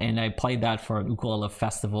Serrano, and I played that for an ukulele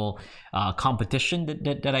festival competition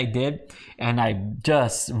that I did, and I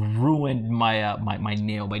just ruined my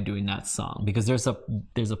nail by doing that song, because there's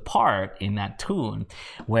a part in that tune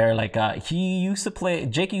where like Jake used to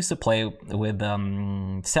play with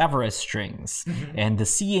Savarez strings, and the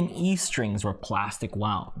C and E strings were plastic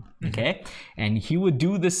wound, okay? And he would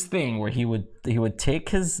do this thing where he would take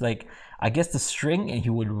his, like, I guess the string, and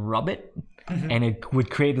he would rub it, and it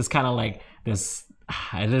would create this kind of like this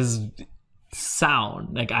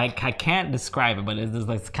sound. Like I can't describe it, but it's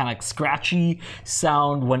like kind of scratchy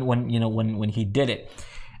sound when he did it.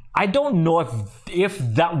 I don't know if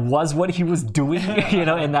that was what he was doing, you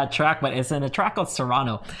know, in that track, but it's in a track called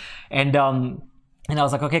Serrano, and I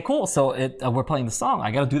was like, okay, cool. So we're playing the song.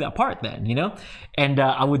 I got to do that part then, you know? And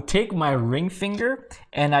I would take my ring finger,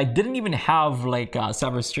 and I didn't even have like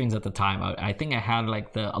severed strings at the time. I think I had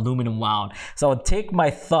like the aluminum wound. So I would take my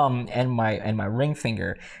thumb and my ring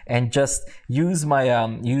finger and just use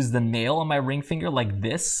use the nail on my ring finger like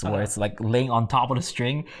this, where it's like laying on top of the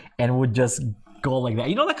string, and would just go like that.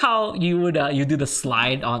 You know, like how you would you do the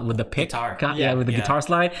slide on with the pick, guitar. With the guitar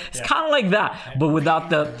slide. It's kind of like that, but without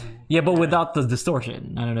the without the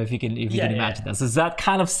distortion. I don't know if you can imagine that. So it's that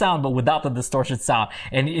kind of sound, but without the distortion sound.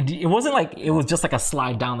 And it wasn't like it was just like a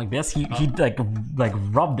slide down like this. He like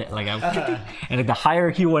rubbed it like and like the higher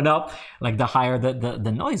he went up, like the higher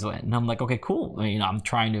the noise went. And I'm like, okay, cool. You know, I'm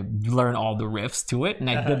trying to learn all the riffs to it, and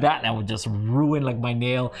I did that, and I would just ruin like my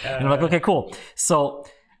nail. And I'm like, okay, cool. So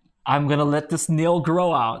I'm gonna let this nail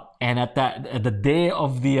grow out, and at the day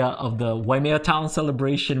of the Waimea Town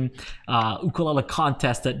celebration ukulele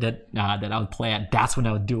contest that I would play at, that's when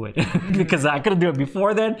I would do it because I couldn't do it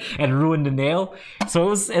before then and ruin the nail.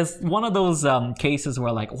 So it's one of those cases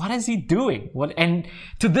where like, what is he doing? And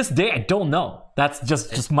to this day, I don't know. That's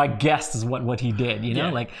just my guess is what he did. You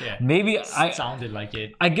know, maybe it sounded like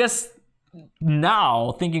it. I guess.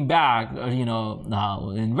 Now thinking back, you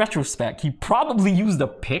know, in retrospect, he probably used a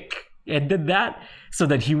pick and did that so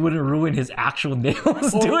that he wouldn't ruin his actual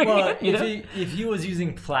nails doing it. You know? If he was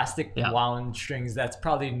using plastic wound strings, that's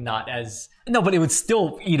probably not as but it would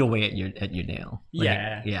still eat away at your nail.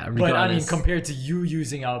 Like, regardless. But I mean, compared to you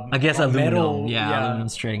using I guess aluminum, aluminum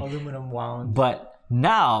string, aluminum wound. But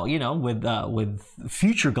now, you know, with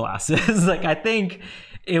future glasses, like I think.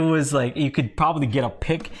 It was like you could probably get a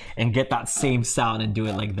pick and get that same sound and do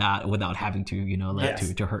it like that without having to, you know,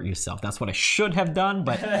 to hurt yourself. That's what I should have done.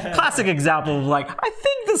 But classic example of like, I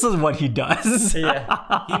think this is what he does.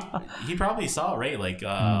 He probably saw, right? Like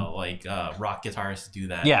rock guitarists do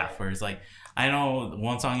that. Yeah. Where it's like, I know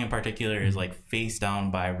one song in particular is like Face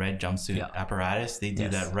Down by Red Jumpsuit Apparatus. They do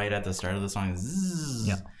that right at the start of the song.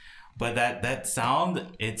 Zzz. but that sound,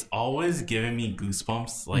 it's always giving me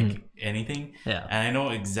goosebumps, like anything. Yeah. And I know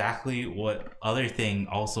exactly what other thing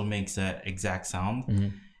also makes that exact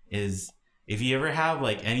sound is if you ever have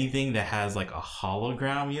like anything that has like a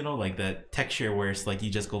hologram, you know, like the texture where it's like you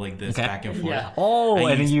just go like this back and forth. Yeah. Oh,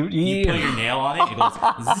 and you put your nail on it, it goes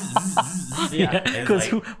zzz, zzz, zzz. Yeah,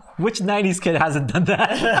 because like, which 90s kid hasn't done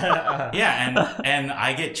that? Yeah, and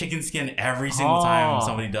I get chicken skin every single time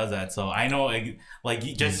somebody does that. So I know, like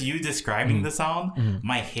just you describing the sound,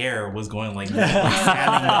 my hair was going like standing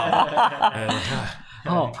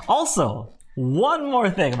up. Also, one more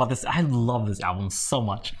thing about this. I love this album so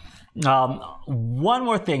much. One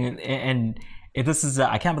more thing, and if this is,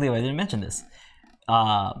 I can't believe I didn't mention this.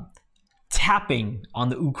 Tapping on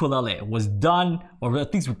the ukulele was done, or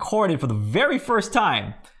at least recorded for the very first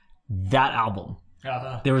time. That album.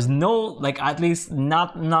 There was no, like, at least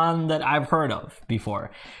none that I've heard of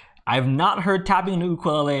before. I've not heard tapping on the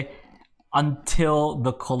ukulele until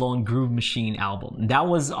the Cologne Groove Machine album. That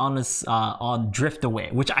was on this on Drift Away,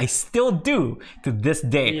 which I still do to this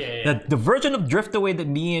day. The version of Drift Away that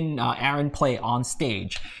me and Aaron play on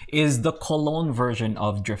stage is the Cologne version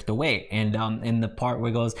of Drift Away. And in the part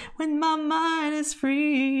where it goes, "When my mind is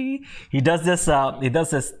free," he does this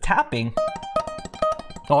tapping.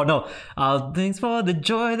 Oh no! Thanks for the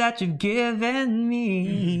joy that you've given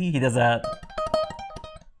me. He does that.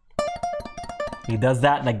 He does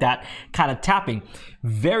that, like that kind of tapping.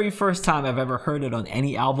 Very first time I've ever heard it on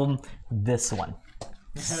any album, this one.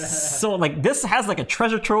 So like this has like a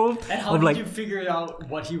treasure trove. And how did you figure out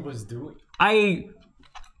what he was doing? I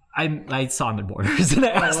saw him in Borders and I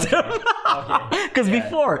asked him. Because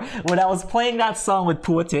before, when I was playing that song with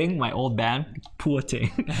Pua Ting, my old band, Pua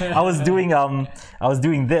Ting, I was doing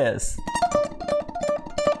this.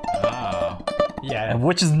 Yeah.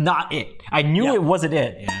 Which is not it. I knew it wasn't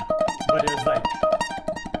it. Yeah. But it was like.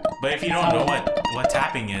 But if you don't know what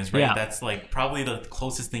tapping is, right? That's like probably the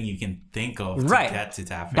closest thing you can think of to get to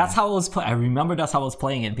tapping. That's how I was playing. I remember that's how I was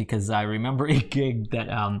playing it because I remember a gig that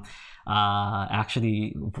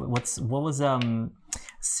actually what was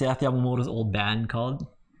Seth Yamamoto's old band called?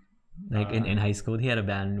 Like in high school, he had a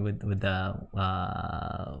band with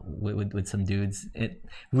some dudes.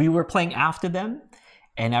 We were playing after them.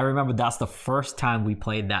 And I remember that's the first time we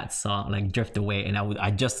played that song, like Drift Away. And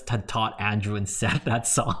I just had taught Andrew and Seth that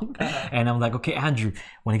song. And I'm like, okay, Andrew,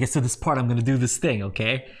 when it gets to this part, I'm going to do this thing,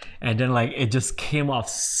 okay? And then like, it just came off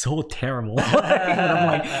so terrible. And I'm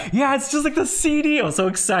like, yeah, it's just like the CD. I'm so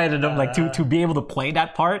excited. I'm like, to be able to play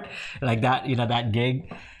that part, like that, you know, that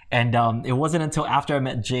gig. And it wasn't until after I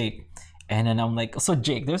met Jake. And then I'm like, so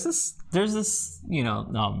Jake, there's this, you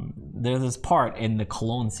know, there's this part in the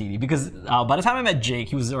Cologne CD because by the time I met Jake,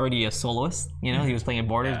 he was already a soloist. You know, he was playing in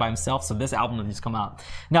Borders by himself. So this album had just come out.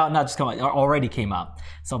 No, not just come out, already came out.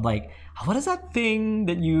 So I'm like, what is that thing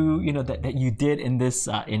that you know, that you did in this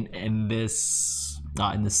in this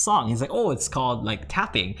song? He's like, oh, it's called like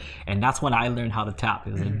tapping, and that's when I learned how to tap.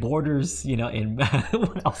 It was in Borders, you know, when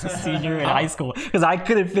I was a senior in high school because I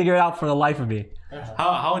couldn't figure it out for the life of me.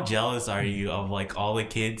 How jealous are you of like all the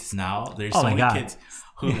kids now? There's so many kids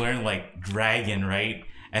who learn like Dragon, right?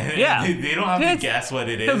 And they don't have to guess what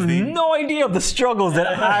it is. They have no idea of the struggles that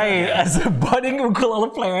I, as a budding ukulele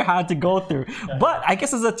player, had to go through. But I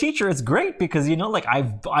guess as a teacher, it's great because, you know, like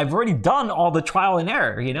I've already done all the trial and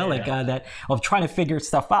error, you know, that of trying to figure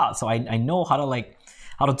stuff out. So I know how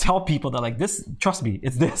to tell people that like this, trust me,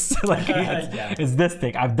 it's this, like it's this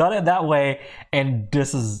thing. I've done it that way, and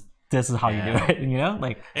this is how you do it, you know?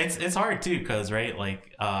 Like it's hard too, because right,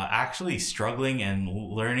 like actually struggling and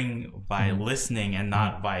learning by listening and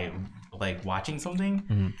not by like watching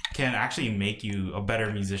something can actually make you a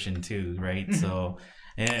better musician too, right? So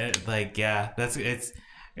like it's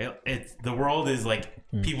the world is like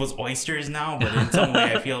people's oysters now, but in some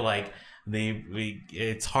way I feel like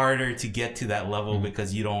it's harder to get to that level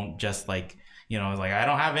because you don't just like, you know, it's like I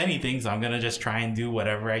don't have anything, so I'm gonna just try and do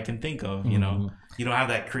whatever I can think of. You know, you don't have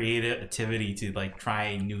that creativity to like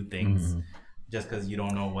try new things just because you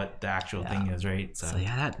don't know what the actual thing is, right? So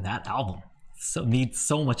that album means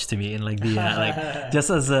so much to me, and like the like just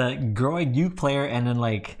as a growing uke player, and then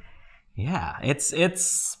like it's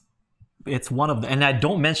one of the, and I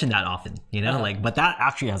don't mention that often, you know, like, but that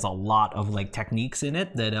actually has a lot of like techniques in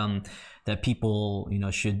it that people, you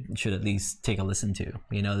know, should at least take a listen to.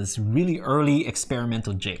 You know, this really early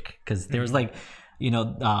experimental Jake, because there's like, you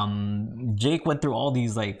know, Jake went through all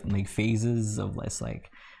these like phases of less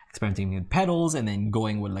like experimenting with pedals, and then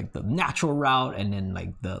going with like the natural route, and then like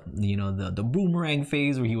the the boomerang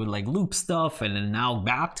phase where he would like loop stuff, and then now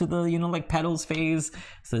back to the like pedals phase.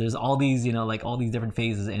 So there's all these like all these different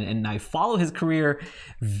phases, and I follow his career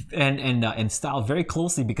and style very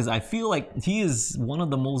closely because I feel like he is one of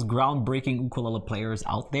the most groundbreaking ukulele players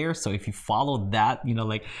out there. So if you follow that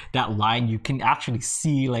like that line, you can actually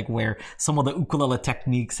see like where some of the ukulele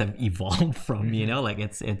techniques have evolved from. Like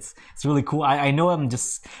it's really cool. I know I'm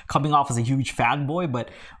just coming off as a huge fanboy, but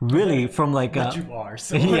really from like but you are,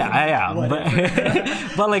 so yeah, I am.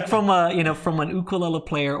 But like from a from an ukulele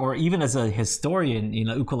player, or even as a historian,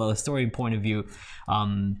 ukulele historian point of view,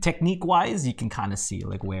 technique wise, you can kind of see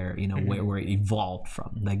like where where it evolved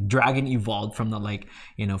from. Like Dragon evolved from the like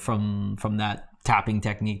from that tapping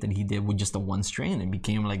technique that he did with just the one string, and it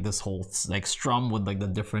became like this whole like strum with like the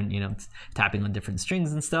different tapping on different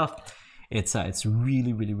strings and stuff. It's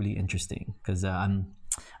really really really interesting because I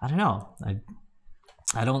don't know,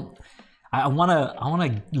 I want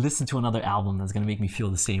to listen to another album that's going to make me feel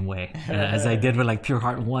the same way as I did with like Pure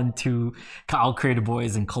Heart 1, 2, Kyle Creator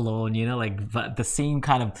Boys and Cologne, like but the same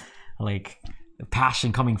kind of like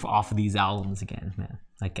passion coming off of these albums again, man.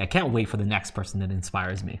 Like I can't wait for the next person that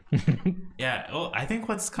inspires me. Yeah, well, I think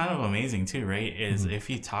what's kind of amazing too, right, is if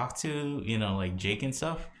you talk to like Jake and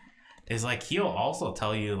stuff, is like he'll also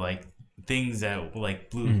tell you like things that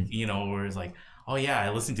like blew where it's like, oh yeah,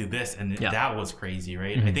 I listened to this and that was crazy,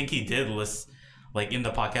 right? I think he did list, like in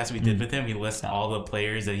the podcast we did with him, he lists all the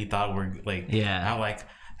players that he thought were like, I'm like,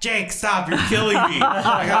 Jake, stop, you're killing me.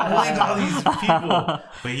 I gotta link all these people.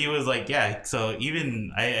 But he was like, yeah, so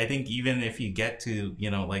even I think even if you get to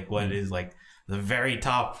like what is like the very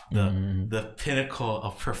top, the pinnacle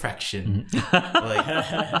of perfection, like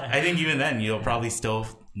I think even then you'll probably still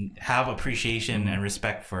have appreciation and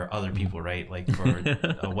respect for other people, right? Like for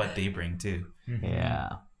what they bring too. Yeah.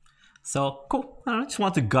 So cool. I just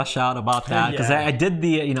want to gush out about that because I did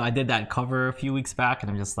the I did that cover a few weeks back, and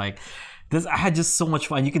I'm just like, this. I had just so much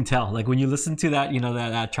fun. You can tell, like when you listen to that,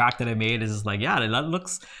 that track that I made, is just like, yeah,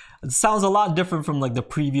 it sounds a lot different from like the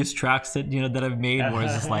previous tracks that that I've made. Where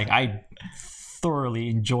it's just like I thoroughly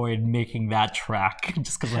enjoyed making that track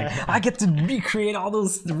just because like I get to recreate all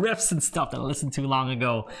those riffs and stuff that I listened to long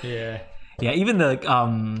ago. Yeah. Even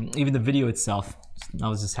the video itself, I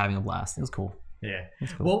was just having a blast. It was cool. Yeah.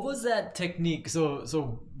 Cool. What was that technique?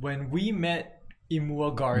 So when we met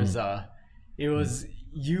Imua Garza, it was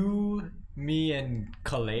you, me, and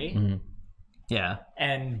Calais. Yeah.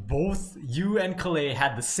 And both you and Calais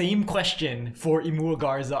had the same question for Imua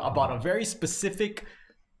Garza about a very specific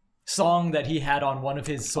song that he had on one of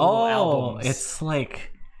his solo albums. It's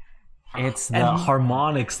like the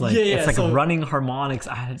harmonics, like it's like so, running harmonics.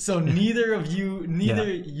 So neither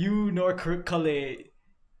you nor Calais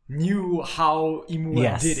knew how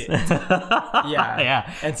Imua did it.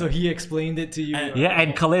 Yeah. And so he explained it to you.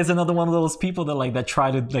 And Calais is another one of those people that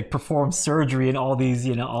try to like perform surgery in all these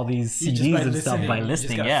all these CDs and stuff by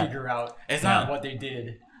listening. You just gotta figure out it's not what they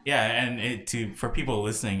did. Yeah, and for people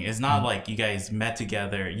listening, it's not like you guys met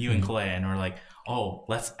together, you and Calais, and were like, oh,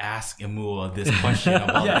 let's ask Imua this question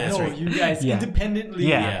about this. No, you guys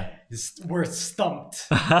independently were stumped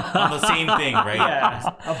on the same thing, right?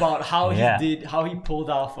 Yeah, about how he pulled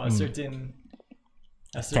off a certain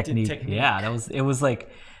technique. Yeah, it was like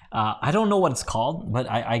I don't know what it's called, but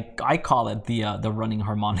I call it the running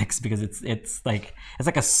harmonics because it's like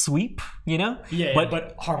a sweep,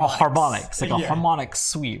 but harmonics, like a harmonic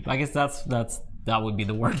sweep. I guess that would be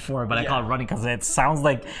the word for it, but I call it running because it sounds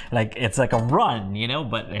like it's like a run,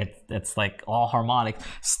 but it's like all harmonic.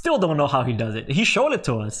 Still don't know how he does it. He showed it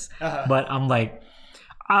to us, but I'm like,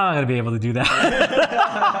 I'm not gonna be able to do that.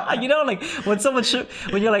 Like when someone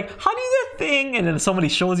when you're like, how do you do that thing, and then somebody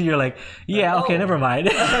shows you, you're like, okay, never mind.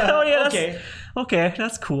 Okay,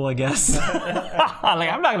 that's cool, I guess. Like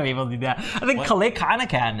I'm not gonna be able to do that. I think Calais kind of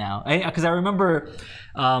can now, because I remember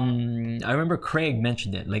Craig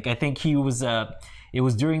mentioned it. Like I think he was it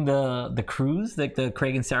was during the cruise, like the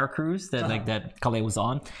Craig and Sarah cruise that Calais was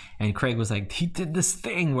on, and Craig was like, he did this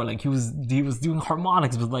thing where like he was doing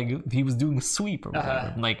harmonics, but like he was doing a sweep or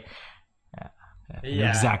whatever. I'm like,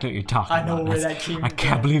 exactly what you're talking about. I know where that came from. I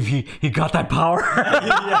can't believe he got that power.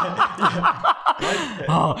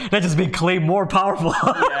 Oh, that just made Calais more powerful.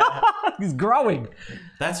 He's growing.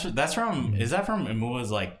 That's from, is that from Imua's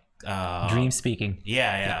like Dream Speaking?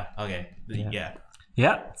 Yeah. Okay.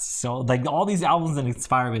 Yeah, so like all these albums that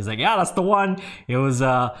inspire me is like, that's the one. It was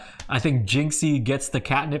I think Jinxie Gets the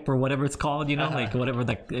Catnip or whatever it's called, like whatever,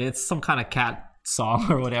 like it's some kind of cat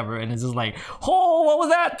song or whatever, and it's just like, oh, what was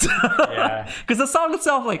that? Yeah. Because the song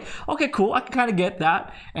itself, like, okay, cool, I can kind of get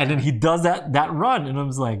that, and then he does that run, and I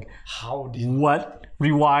was like, how did what?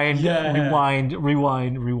 Rewind, Yeah.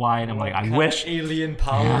 rewind. I'm like, I wish. alien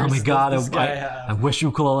powers. Oh my god! does this guy have? I wish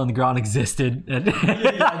Ukulele Underground existed.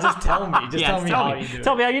 Yeah, just tell me. Just tell me how you do it.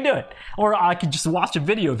 Tell me how you do it, or I could just watch a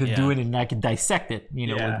video of him doing it, and I could dissect it.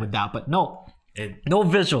 With that. But no, no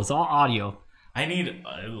visuals, all audio. I need,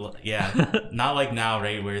 not like now,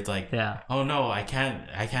 right? Where it's like, oh no, I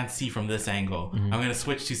can't see from this angle. I'm gonna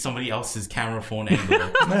switch to somebody else's camera phone angle.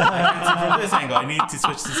 I can't see from this angle. I need to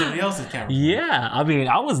switch to somebody else's camera phone. Yeah, I mean,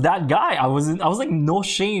 I was that guy. I was like, no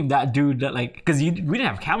shame, that dude that like, because we didn't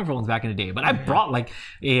have camera phones back in the day, but I brought like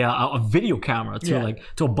a video camera to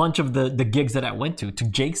to a bunch of the gigs that I went to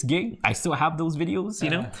Jake's gig. I still have those videos,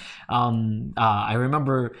 you know. I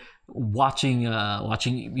remember watching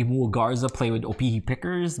Imu Garza play with Opihi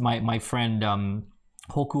Pickers. My friend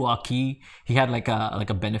Hoku Aki, he had like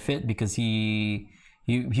a benefit because he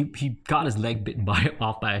got his leg bitten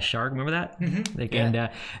off by a shark. Remember that? And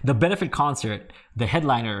the benefit concert, the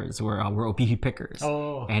headliners were Opihi Pickers.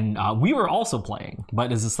 And we were also playing,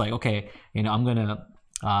 but it's just like, okay, I'm gonna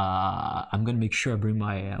make sure I bring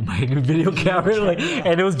my video camera,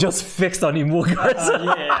 and it was just fixed on Imu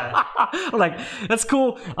Garza. I'm like, that's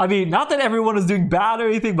cool. I mean, not that everyone is doing bad or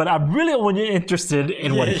anything, but I'm really only interested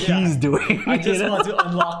in what he's doing. I just want to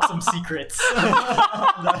unlock some secrets.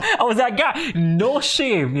 I was that guy. No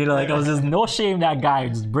shame, I was just no shame that guy.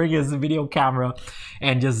 Just bring his video camera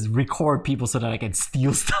and just record people so that I can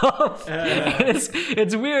steal stuff. And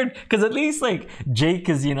it's weird because at least like Jake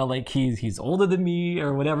is, he's older than me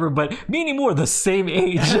or whatever, but me and Imu are the same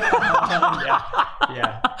age.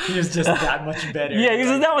 He was just that much better. Yeah, he's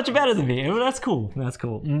just that much better than me. That's cool. I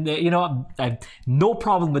have no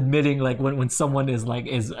problem admitting like when someone is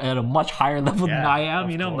at a much higher level than I am.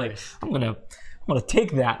 I'm like, I'm gonna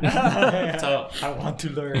take that. So I want to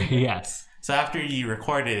learn. Yes. So after you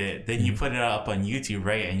recorded it, then you put it up on YouTube,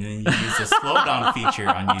 right? And then you use the slowdown feature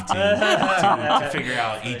on YouTube to figure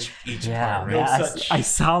out each part, right? Yeah, I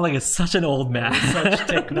sound like such an old man. Such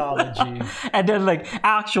technology. And then like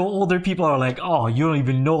actual older people are like, oh, you don't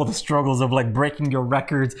even know the struggles of like breaking your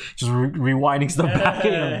records, just rewinding stuff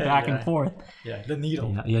back and forth. Yeah, the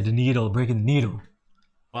needle. Yeah, the needle, breaking the needle.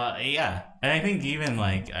 Well, yeah. And I think even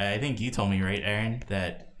I think you told me, right, Aaron,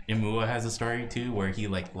 that Imua has a story too where he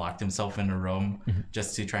like locked himself in a room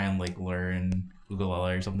just to try and like learn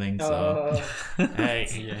ukulele or something. So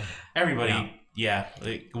everybody,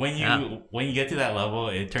 like when you get to that level,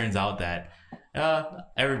 it turns out that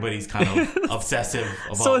everybody's kind of obsessive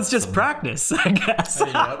about so it's just practice, I guess.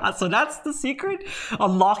 So that's the secret.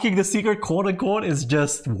 Unlocking the secret, quote unquote, is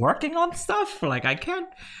just working on stuff. Like I can't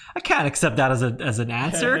accept that as an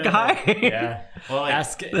answer, guy. Well,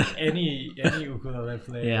 ask any ukulele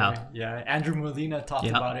player. Andrew Molina talked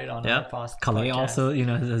about it on our podcast. Calais also,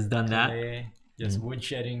 has done that. Just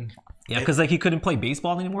woodshedding. Yeah, because like he couldn't play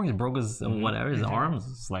baseball anymore. He broke his his arms.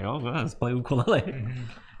 It's like, oh, let's play ukulele.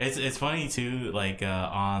 It's funny too, like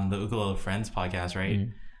on the Ukulele Friends podcast, right?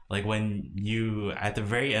 Like when you at the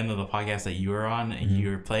very end of the podcast that you were on and you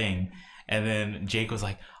were playing, and then Jake was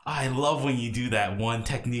like, oh, I love when you do that one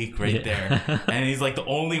technique right there. And he's like the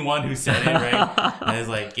only one who said it, right? And it's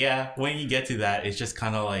like, when you get to that, it's just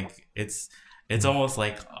kind of like it's almost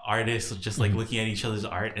like artists just like looking at each other's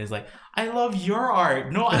art and it's like, I love your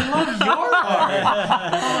art. No, I love your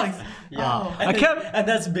art. And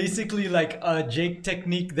that's basically like a Jake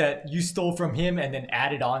technique that you stole from him and then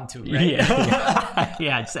added on to, right?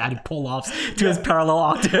 Just added pull-offs to his parallel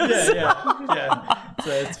octaves.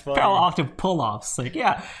 So it's fun. Parallel octave pull-offs. Like,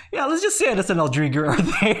 let's just say that's an Aldriguer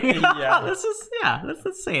thing. Let's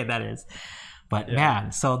say that is. But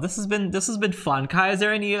man, so this has been fun. Kai, is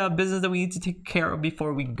there any business that we need to take care of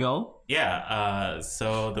before we go?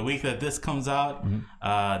 So the week that this comes out,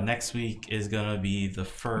 next week is gonna be the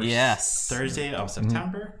first Thursday of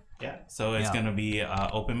September. So it's gonna be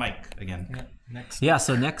open mic again.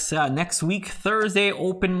 So next week Thursday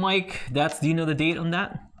open mic. Do you know the date on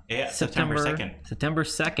that? September 2nd. September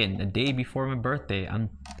 2nd, the day before my birthday.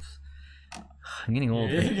 I'm getting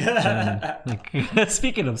older.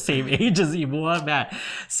 Speaking of same age as Imu, man.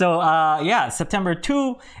 So September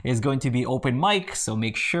 2 is going to be open mic. So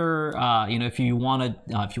make sure if you want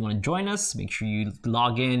to join us, make sure you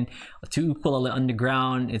log in to Ukulele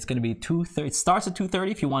Underground. It's going to be 2:30. It starts at 2:30.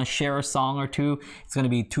 If you want to share a song or two, it's going to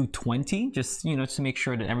be 2:20. Just to make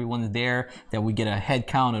sure that everyone's there, that we get a head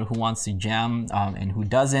count of who wants to jam and who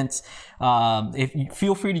doesn't. If you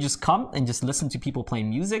feel free to just come and just listen to people play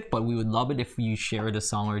music, but we would love it if you shared a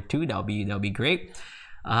song or two. That'll be great.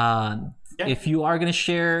 if you are gonna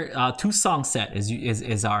share 2 song set has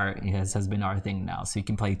been our thing now. So you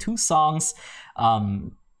can play 2 songs.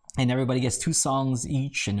 And everybody gets 2 songs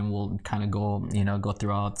each, and then we'll kind of go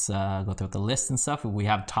throughout the list and stuff. If we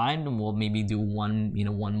have time, then we'll maybe do one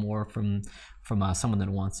more from someone that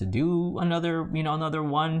wants to do another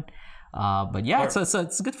one. But yeah,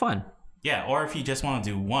 it's good fun. Yeah, or if you just want to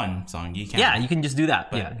do one song, you can. Yeah, you can just do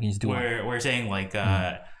that. But yeah, you can just do we're saying like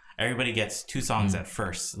everybody gets 2 songs at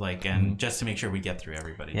first, like, and just to make sure we get through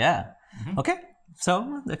everybody. Yeah. Okay.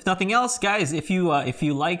 So, if nothing else, guys, if you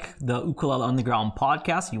like the Ukulele Underground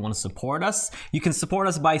podcast, you want to support us, you can support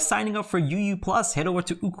us by signing up for UU Plus. Head over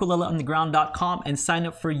to ukuleleunderground.com and sign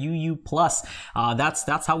up for UU Plus.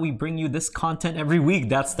 That's how we bring you this content every week.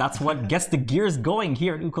 That's what gets the gears going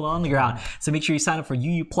here at Ukulele Underground. So make sure you sign up for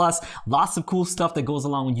UU Plus. Lots of cool stuff that goes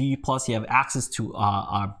along with UU Plus. You have access to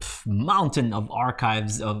a mountain of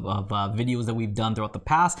archives of videos that we've done throughout the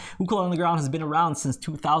past. Ukulele Underground has been around since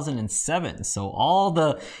 2007. So all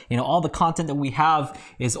the content that we have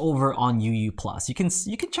is over on UU Plus. You can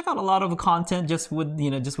check out a lot of the content just with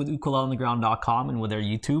ukuleleunderground.com and with our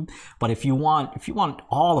YouTube. But if you want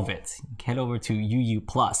all of it, head over to UU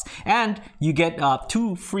Plus, and you get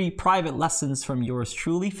 2 free private lessons from yours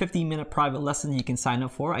truly. 15-minute private lessons you can sign up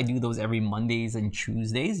for. I do those every Mondays and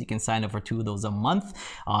Tuesdays. You can sign up for 2 of those a month.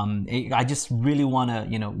 I just really want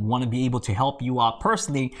to be able to help you out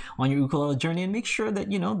personally on your ukulele journey, and make sure that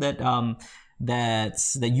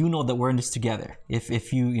that we're in this together.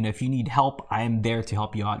 If you need help, I am there to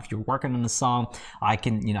help you out. If you're working on a song, I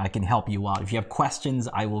can help you out. If you have questions,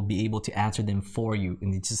 I will be able to answer them for you.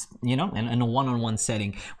 And it's just in a one-on-one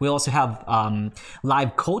setting. We also have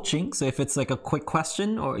live coaching. So if it's like a quick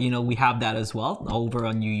question, or we have that as well over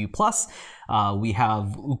on UU Plus. We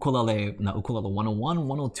have ukulele 101,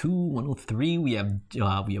 102, 103. We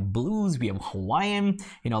have blues. We have Hawaiian.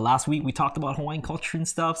 Last week we talked about Hawaiian culture and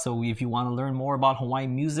stuff. So if you want to learn more about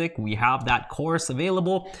Hawaiian music, we have that course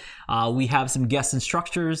available. We have some guest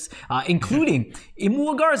instructors, including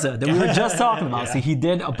Imua Garza that we were just talking about. Yeah. So he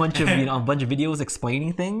did a bunch of videos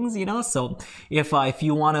explaining things. So if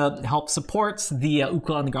you want to help support the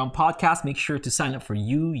Ukulele Underground podcast, make sure to sign up for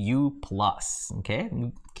UU Plus. Okay.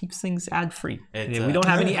 Keeps things ad-free. We don't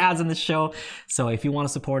have any ads on the show, so if you want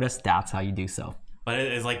to support us, that's how you do so. But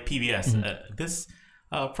it's like PBS. This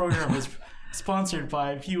program is sponsored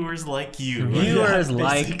by viewers like you. Viewers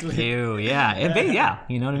like you, yeah.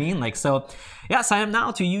 You know what I mean? Like, so, yeah. Sign up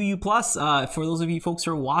now to UU Plus. For those of you folks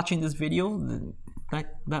who are watching this video,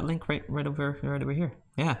 that link right over here.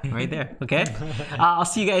 Yeah, right there. Okay. I'll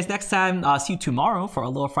see you guys next time. I'll see you tomorrow for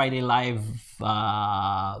Aloha Friday Live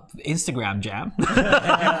Instagram Jam.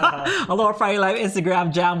 Aloha Friday Live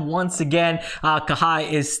Instagram Jam once again.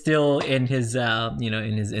 Kahai is still in his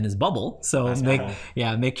in his bubble. So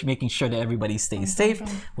making sure that everybody stays safe.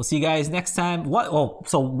 We'll see you guys next time.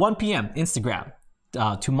 1 p.m. Instagram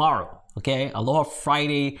tomorrow. Okay, Aloha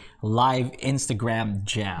Friday Live Instagram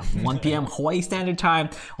Jam, 1 p.m. Hawaii Standard Time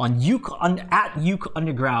on at Uke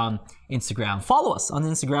Underground Instagram. Follow us on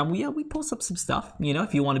Instagram. We post up some stuff.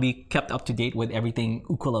 If you want to be kept up to date with everything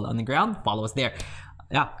Ukulele Underground, follow us there.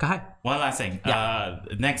 Yeah, go ahead. One last thing. Yeah.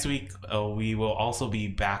 Next week we will also be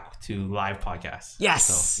back to live podcasts.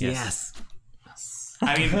 Yes.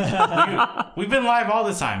 I mean, we've been live all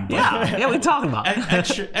the time. Yeah, what are you talking about?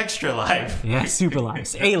 Extra live. Yeah, super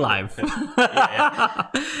live. A live. Yeah.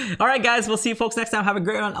 All right, guys. We'll see you folks next time. Have a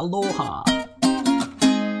great one. Aloha.